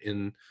often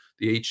in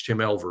the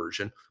HTML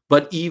version.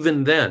 But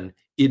even then,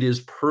 it is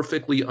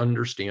perfectly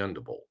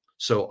understandable.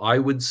 So I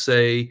would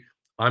say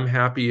I'm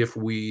happy if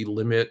we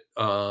limit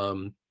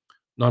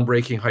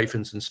non-breaking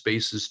hyphens and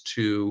spaces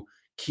to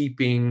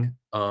keeping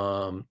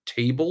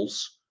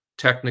tables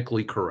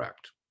technically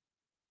correct.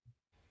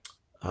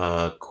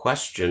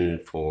 Question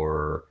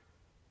for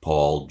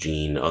Paul,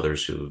 Gene,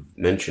 others who've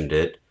mentioned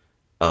it.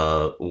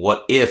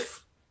 What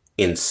if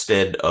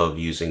instead of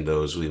using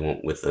those, we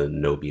went with a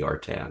no BR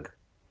tag?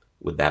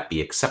 Would that be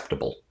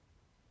acceptable?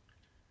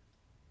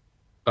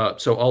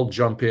 So I'll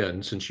jump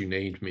in since you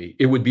named me.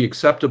 It would be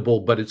acceptable,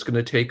 but it's going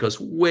to take us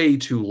way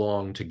too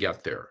long to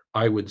get there.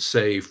 I would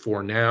say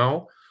for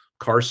now,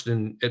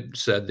 Karsten had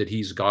said that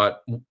he's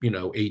got,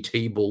 a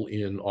table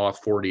in Auth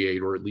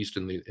 48, or at least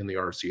in the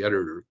RC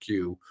editor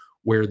queue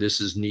where this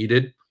is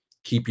needed.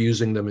 Keep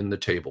using them in the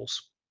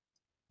tables.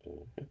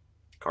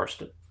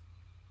 Karsten.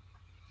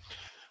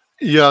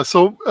 Yeah,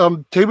 so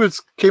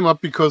tables came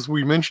up because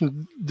we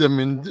mentioned them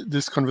in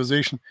this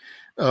conversation.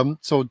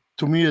 So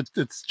to me,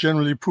 it's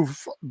generally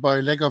proof by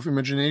lack of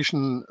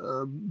imagination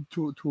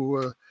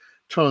to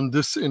turn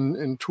this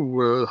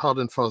into a hard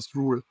and fast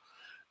rule.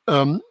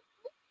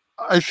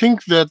 I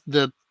think that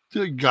the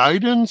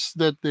guidance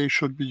that they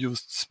should be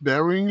used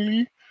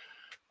sparingly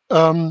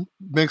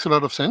makes a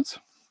lot of sense.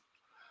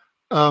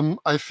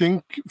 I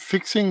think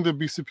fixing the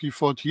BCP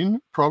 14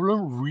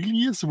 problem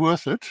really is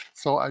worth it.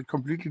 So I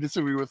completely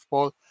disagree with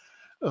Paul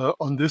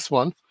on this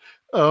one.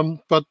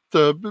 But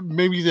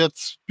maybe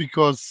that's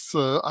because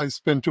I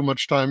spend too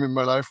much time in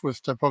my life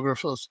with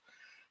typographers.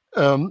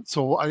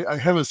 So I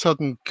have a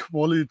certain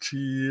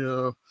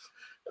quality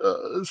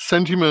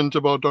sentiment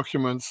about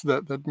documents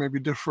that may be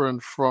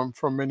different from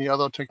many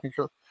other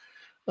technical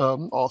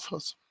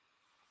authors.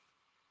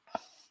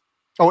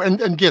 Oh,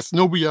 and yes,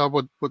 no BR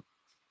would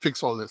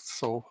fix all this.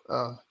 So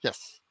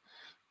yes,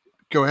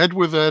 go ahead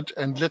with that,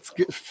 and let's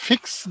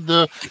fix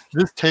the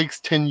this takes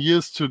 10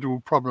 years to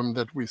do problem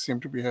that we seem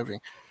to be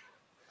having.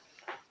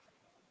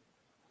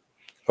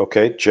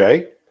 Okay,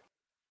 Jay?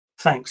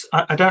 Thanks.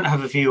 I don't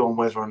have a view on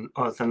whether on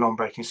the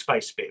non-breaking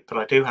space bit, but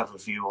I do have a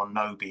view on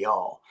no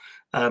BR.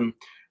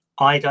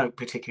 I don't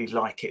particularly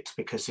like it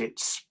because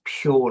it's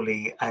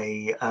purely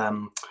a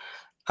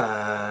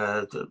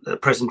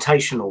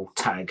presentational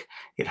tag.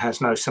 It has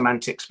no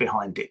semantics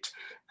behind it,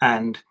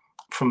 and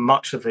from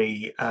much of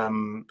the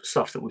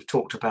stuff that we've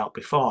talked about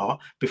before,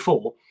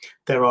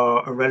 there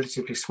are a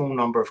relatively small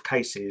number of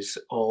cases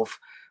of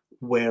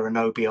where an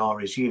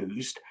OBR is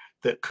used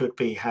that could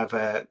be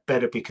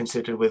better be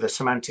considered with a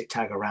semantic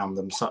tag around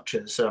them, such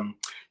as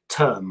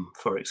term,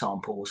 for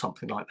example, or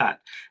something like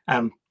that.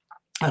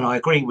 And I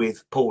agree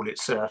with Paul.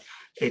 It's a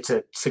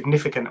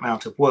significant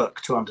amount of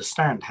work to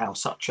understand how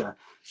such a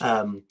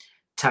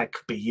tag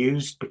could be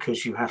used,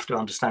 because you have to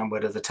understand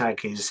whether the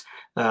tag is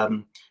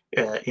an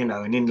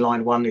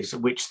inline one, is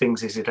which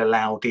things is it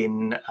allowed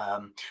in,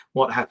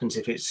 what happens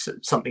if it's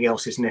something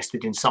else is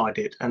nested inside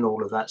it, and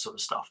all of that sort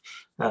of stuff.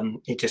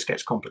 It just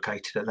gets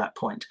complicated at that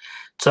point.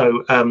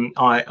 So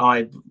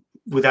I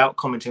without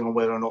commenting on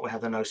whether or not we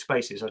have the no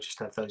spaces, I just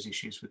have those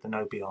issues with the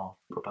no BR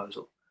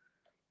proposal.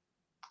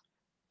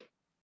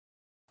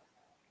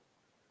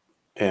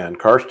 And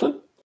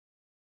Karsten?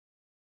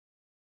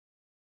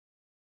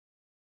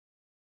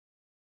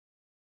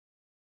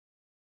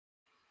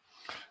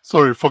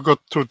 Sorry, forgot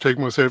to take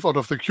myself out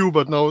of the queue,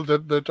 but now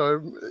that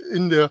I'm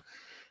in there,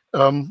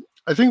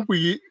 I think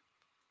we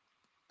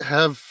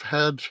have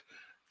had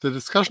the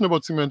discussion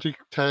about semantic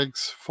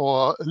tags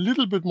for a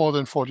little bit more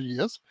than 40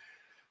 years,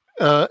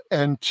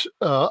 and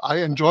I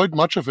enjoyed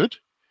much of it.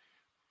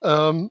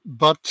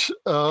 But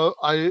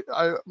I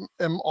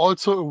am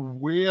also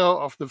aware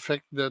of the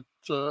fact that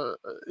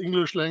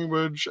English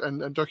language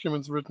and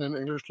documents written in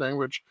English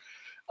language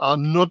are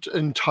not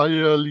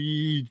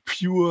entirely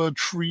pure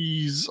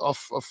trees of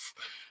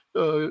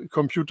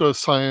computer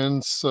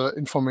science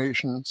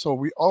information. So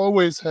we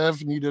always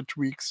have needed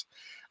tweaks,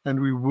 and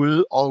we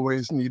will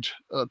always need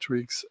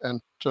tweaks.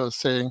 And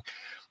saying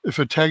if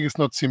a tag is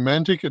not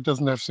semantic, it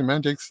doesn't have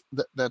semantics,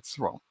 that's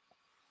wrong.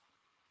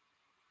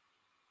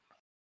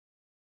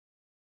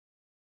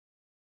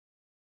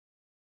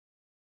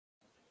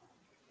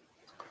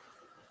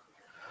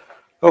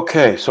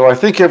 Okay, so I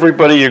think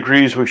everybody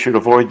agrees we should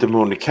avoid them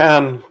when we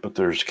can, but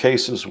there's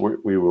cases where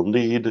we will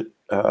need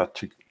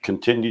to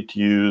continue to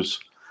use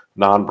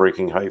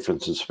non-breaking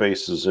hyphens and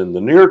spaces in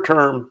the near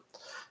term,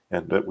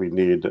 and that we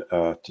need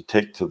to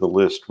take to the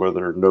list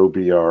whether no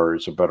BR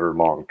is a better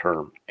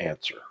long-term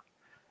answer.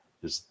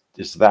 Is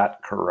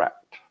that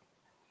correct?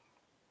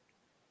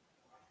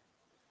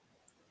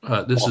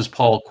 This is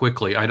Paul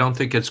quickly. I don't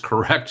think it's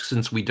correct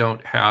since we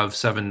don't have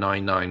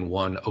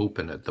 7991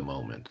 open at the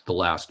moment, the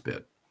last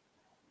bit.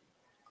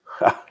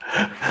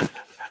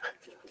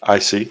 I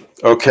see.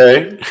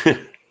 Okay.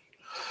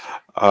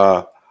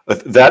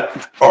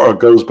 That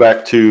goes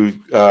back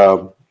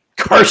to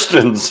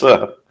Karsten's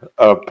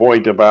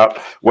point about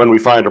when we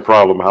find a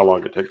problem, how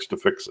long it takes to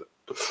fix it.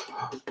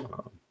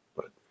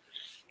 But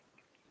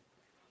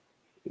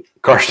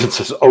Karsten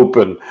says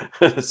open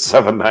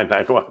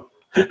 7991.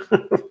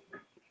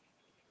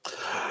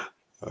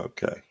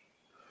 Okay.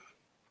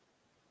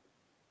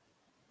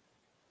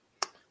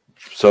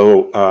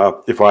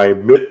 So if I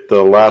omit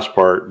the last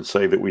part and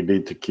say that we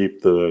need to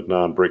keep the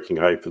non-breaking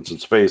hyphens and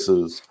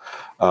spaces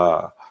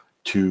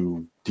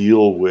to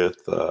deal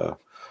with the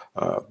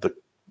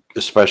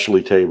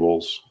especially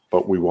tables,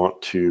 but we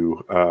want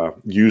to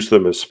use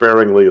them as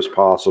sparingly as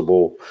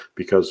possible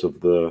because of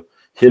the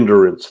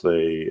hindrance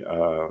they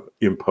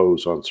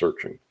impose on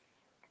searching.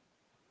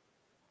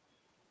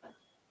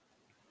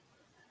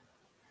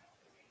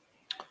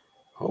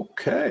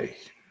 Okay.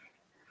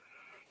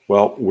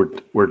 Well,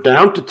 we're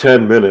down to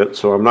 10 minutes,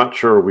 so I'm not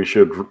sure we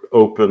should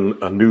open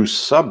a new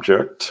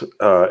subject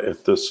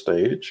at this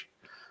stage.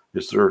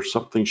 Is there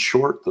something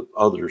short that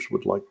others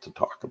would like to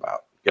talk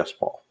about? Yes,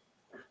 Paul.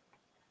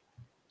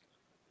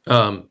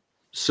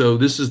 So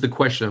this is the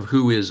question of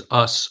who is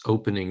us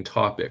opening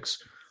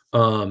topics.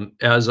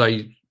 As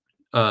I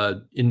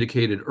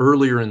indicated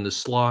earlier in the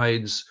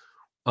slides,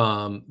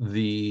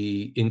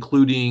 the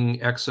including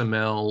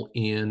XML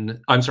in,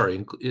 I'm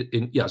sorry,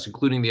 yes,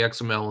 including the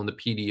XML in the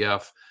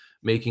PDF,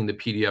 making the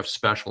PDF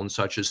special and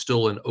such is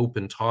still an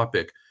open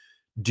topic.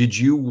 Did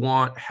you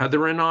want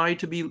Heather and I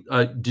to be,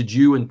 did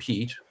you and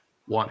Pete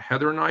want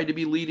Heather and I to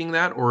be leading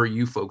that, or are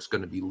you folks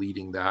going to be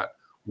leading that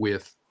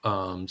with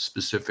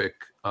specific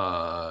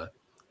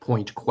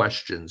point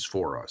questions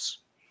for us?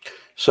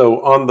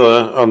 So on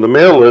the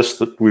mail list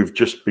that we've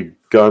just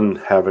begun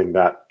having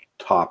that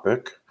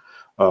topic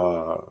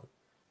about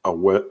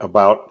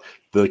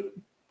the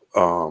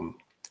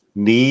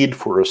need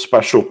for a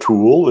special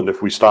tool, and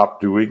if we stop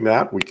doing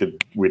that,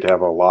 we'd have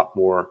a lot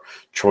more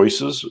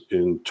choices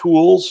in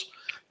tools.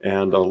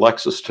 And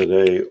Alexis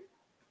today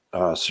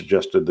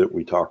suggested that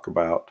we talk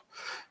about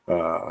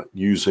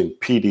using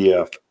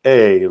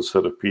PDF-A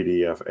instead of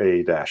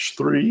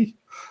PDF-A-3.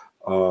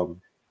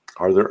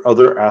 Are there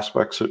other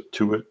aspects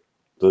to it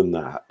than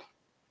that?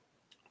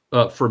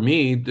 For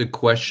me, the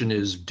question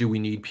is, do we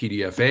need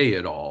PDF-A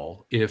at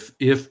all? If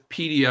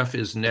PDF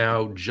is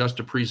now just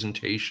a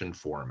presentation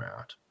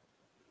format,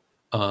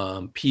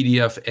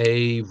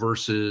 PDF-A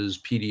versus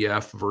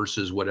PDF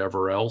versus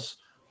whatever else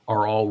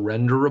are all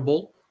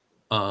renderable.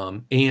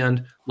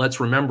 And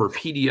let's remember,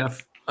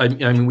 PDF, I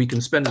mean, we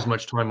can spend as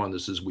much time on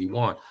this as we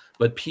want,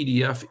 but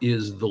PDF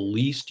is the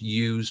least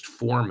used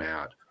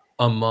format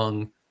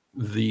among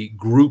the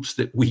groups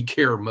that we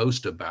care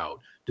most about.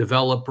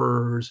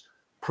 Developers,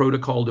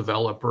 protocol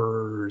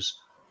developers,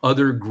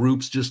 other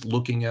groups just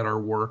looking at our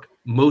work.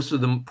 Most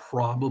of them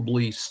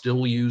probably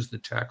still use the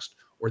text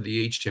or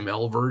the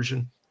HTML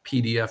version.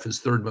 PDF is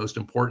third most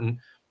important.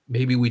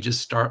 Maybe we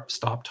just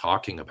stop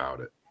talking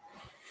about it.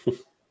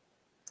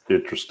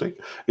 Interesting.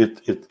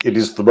 It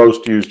is the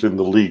most used in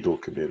the legal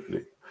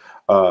community.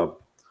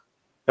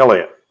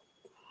 Elliot.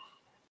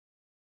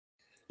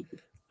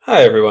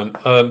 Hi, everyone.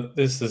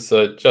 This is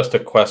just a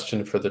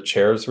question for the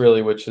chairs,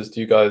 really, which is,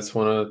 do you guys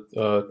want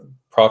to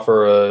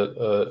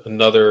proffer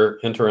another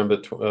interim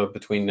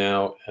between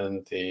now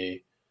and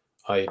the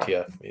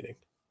IETF meeting?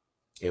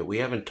 Yeah, we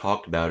haven't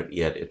talked about it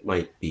yet. It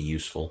might be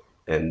useful,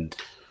 and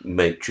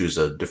might choose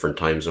a different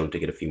time zone to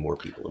get a few more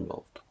people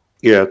involved.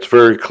 Yeah, it's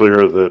very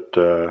clear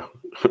that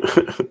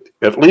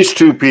at least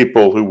two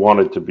people who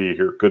wanted to be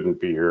here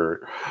couldn't be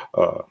here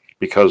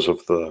because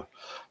of the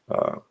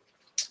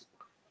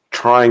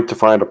trying to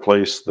find a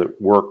place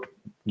that worked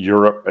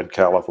Europe and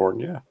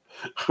California.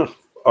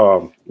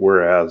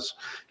 Whereas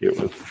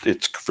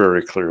it's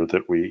very clear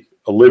that we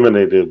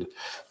eliminated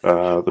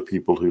the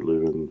people who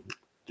live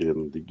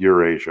in the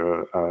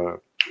Eurasia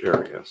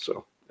area.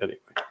 So anyway,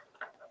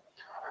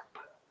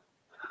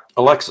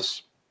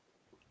 Alexis.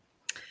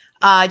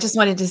 I just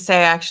wanted to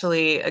say, I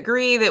actually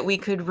agree that we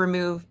could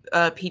remove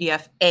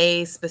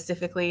PDF-A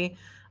specifically.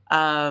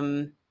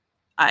 I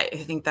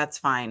think that's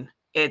fine.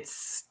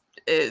 It's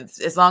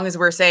as long as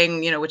we're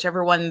saying,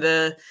 whichever one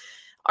the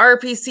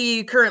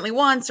RPC currently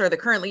wants, or the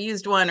currently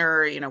used one,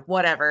 or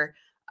whatever.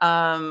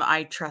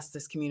 I trust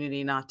this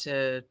community not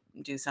to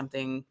do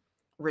something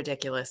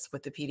ridiculous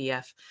with the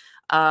PDF.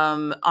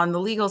 On the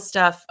legal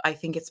stuff, I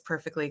think it's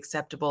perfectly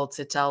acceptable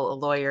to tell a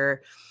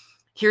lawyer,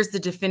 here's the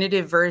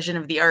definitive version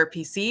of the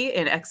RPC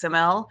in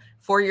XML.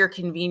 For your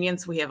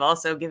convenience, we have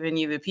also given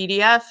you the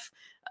PDF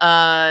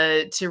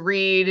to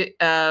read,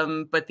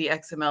 but the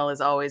XML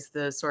is always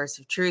the source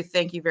of truth.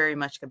 Thank you very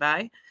much.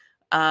 Goodbye.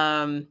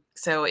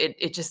 So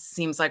it just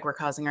seems like we're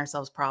causing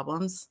ourselves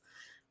problems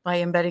by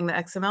embedding the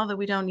XML that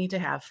we don't need to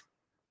have.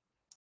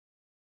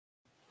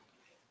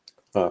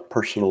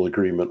 Personal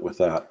agreement with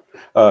that.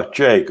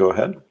 Jay, go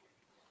ahead.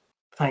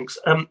 Thanks.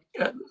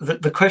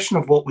 The question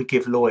of what we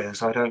give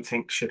lawyers, I don't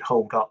think should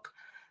hold up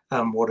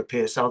what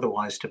appears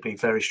otherwise to be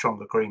very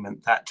strong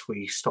agreement that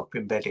we stop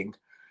embedding.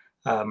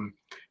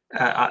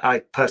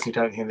 I personally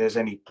don't think there's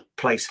any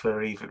place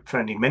for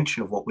any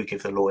mention of what we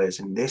give the lawyers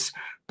in this,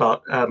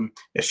 but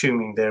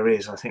assuming there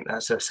is, I think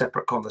that's a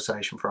separate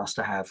conversation for us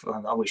to have.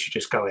 And we should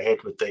just go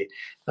ahead with the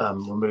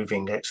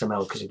removing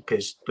XML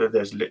because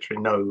there's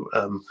literally no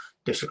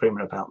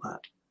disagreement about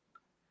that.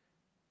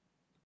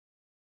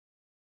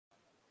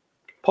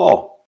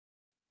 Paul.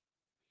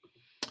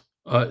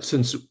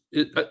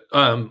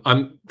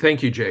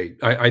 Thank you, Jay.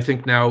 I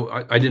think now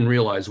I didn't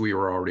realize we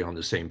were already on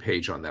the same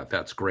page on that.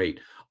 That's great.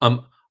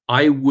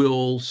 I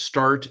will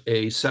start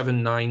a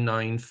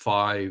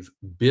 7995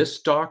 BIS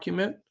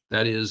document.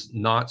 That is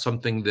not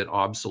something that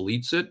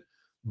obsoletes it.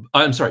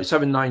 I'm sorry,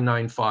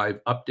 7995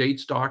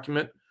 updates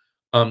document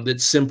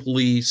that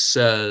simply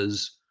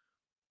says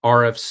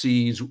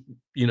RFCs,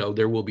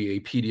 there will be a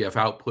PDF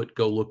output.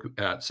 Go look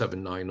at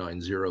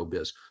 7990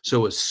 BIS.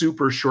 So a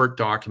super short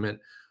document.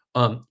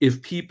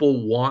 If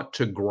people want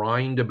to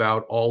grind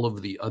about all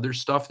of the other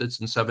stuff that's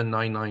in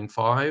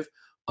 7995,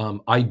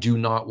 I do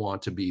not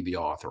want to be the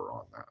author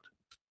on that.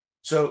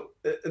 So,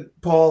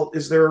 Paul,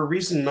 is there a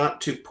reason not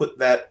to put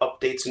that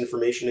updates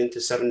information into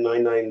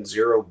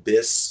 7990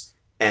 BIS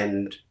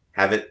and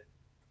have it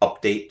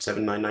update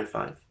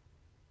 7995?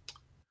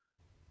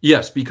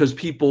 Yes, because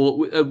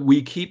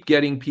we keep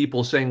getting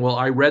people saying, well,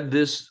 I read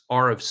this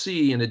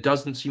RFC and it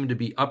doesn't seem to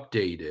be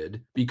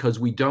updated, because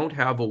we don't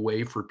have a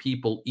way for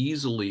people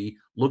easily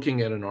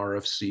looking at an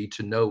RFC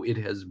to know it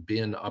has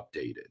been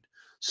updated.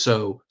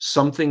 So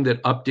something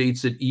that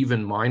updates it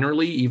even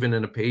minorly, even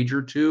in a page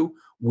or two,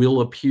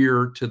 will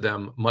appear to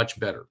them much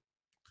better.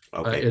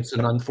 Okay. It's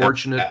an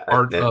unfortunate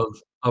part of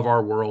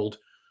our world.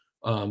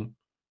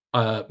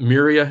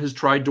 Miria has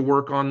tried to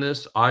work on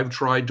this. I've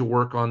tried to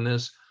work on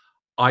this.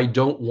 I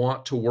don't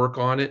want to work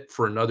on it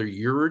for another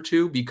year or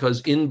two,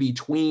 because in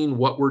between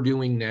what we're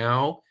doing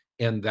now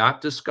and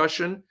that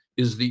discussion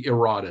is the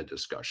errata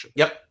discussion.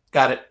 Yep,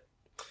 got it.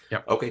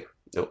 Yep. Okay,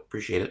 no,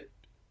 appreciate it.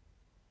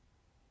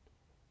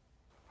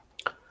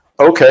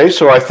 Okay,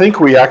 so I think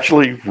we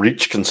actually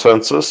reached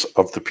consensus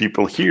of the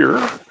people here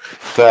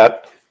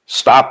that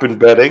stop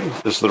embedding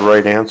is the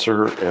right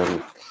answer,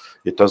 and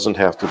it doesn't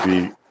have to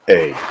be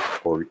A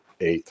or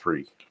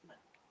A3.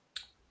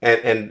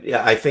 And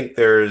yeah, I think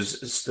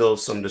there's still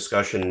some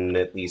discussion,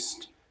 at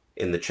least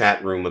in the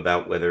chat room,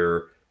 about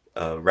whether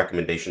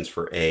recommendations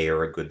for A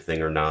are a good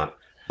thing or not.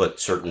 But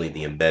certainly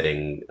the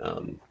embedding,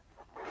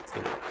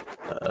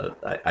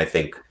 I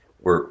think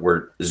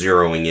we're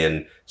zeroing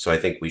in. So I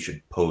think we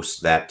should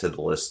post that to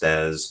the list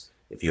as,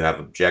 if you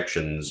have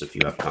objections, if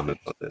you have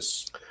comments on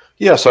this.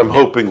 Yes, I'm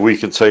hoping we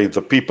could say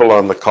the people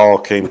on the call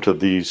came to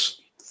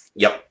these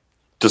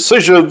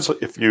decisions.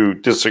 If you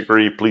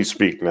disagree, please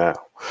speak now.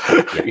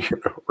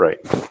 Right.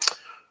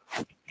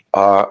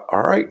 All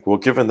right. Well,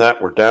 given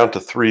that we're down to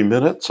 3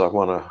 minutes, I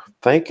want to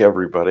thank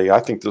everybody. I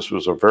think this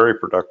was a very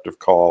productive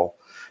call.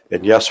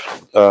 And yes,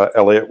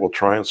 Elliot, we'll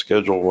try and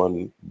schedule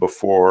one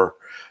before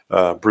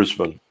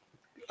Brisbane.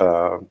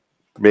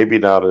 Maybe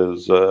not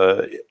as,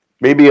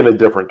 maybe in a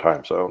different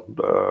time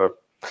zone,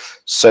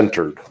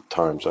 centered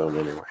time zone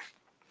anyway.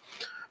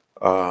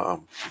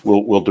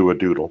 We'll do a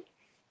doodle.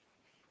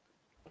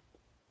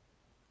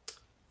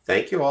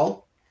 Thank you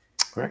all.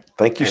 All right.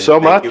 Thank you so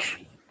much.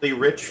 Thank you,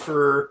 Rich,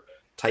 for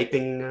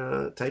typing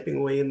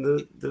away in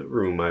the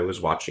room. I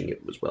was watching.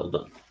 It was well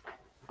done.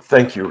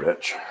 Thank you,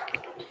 Rich.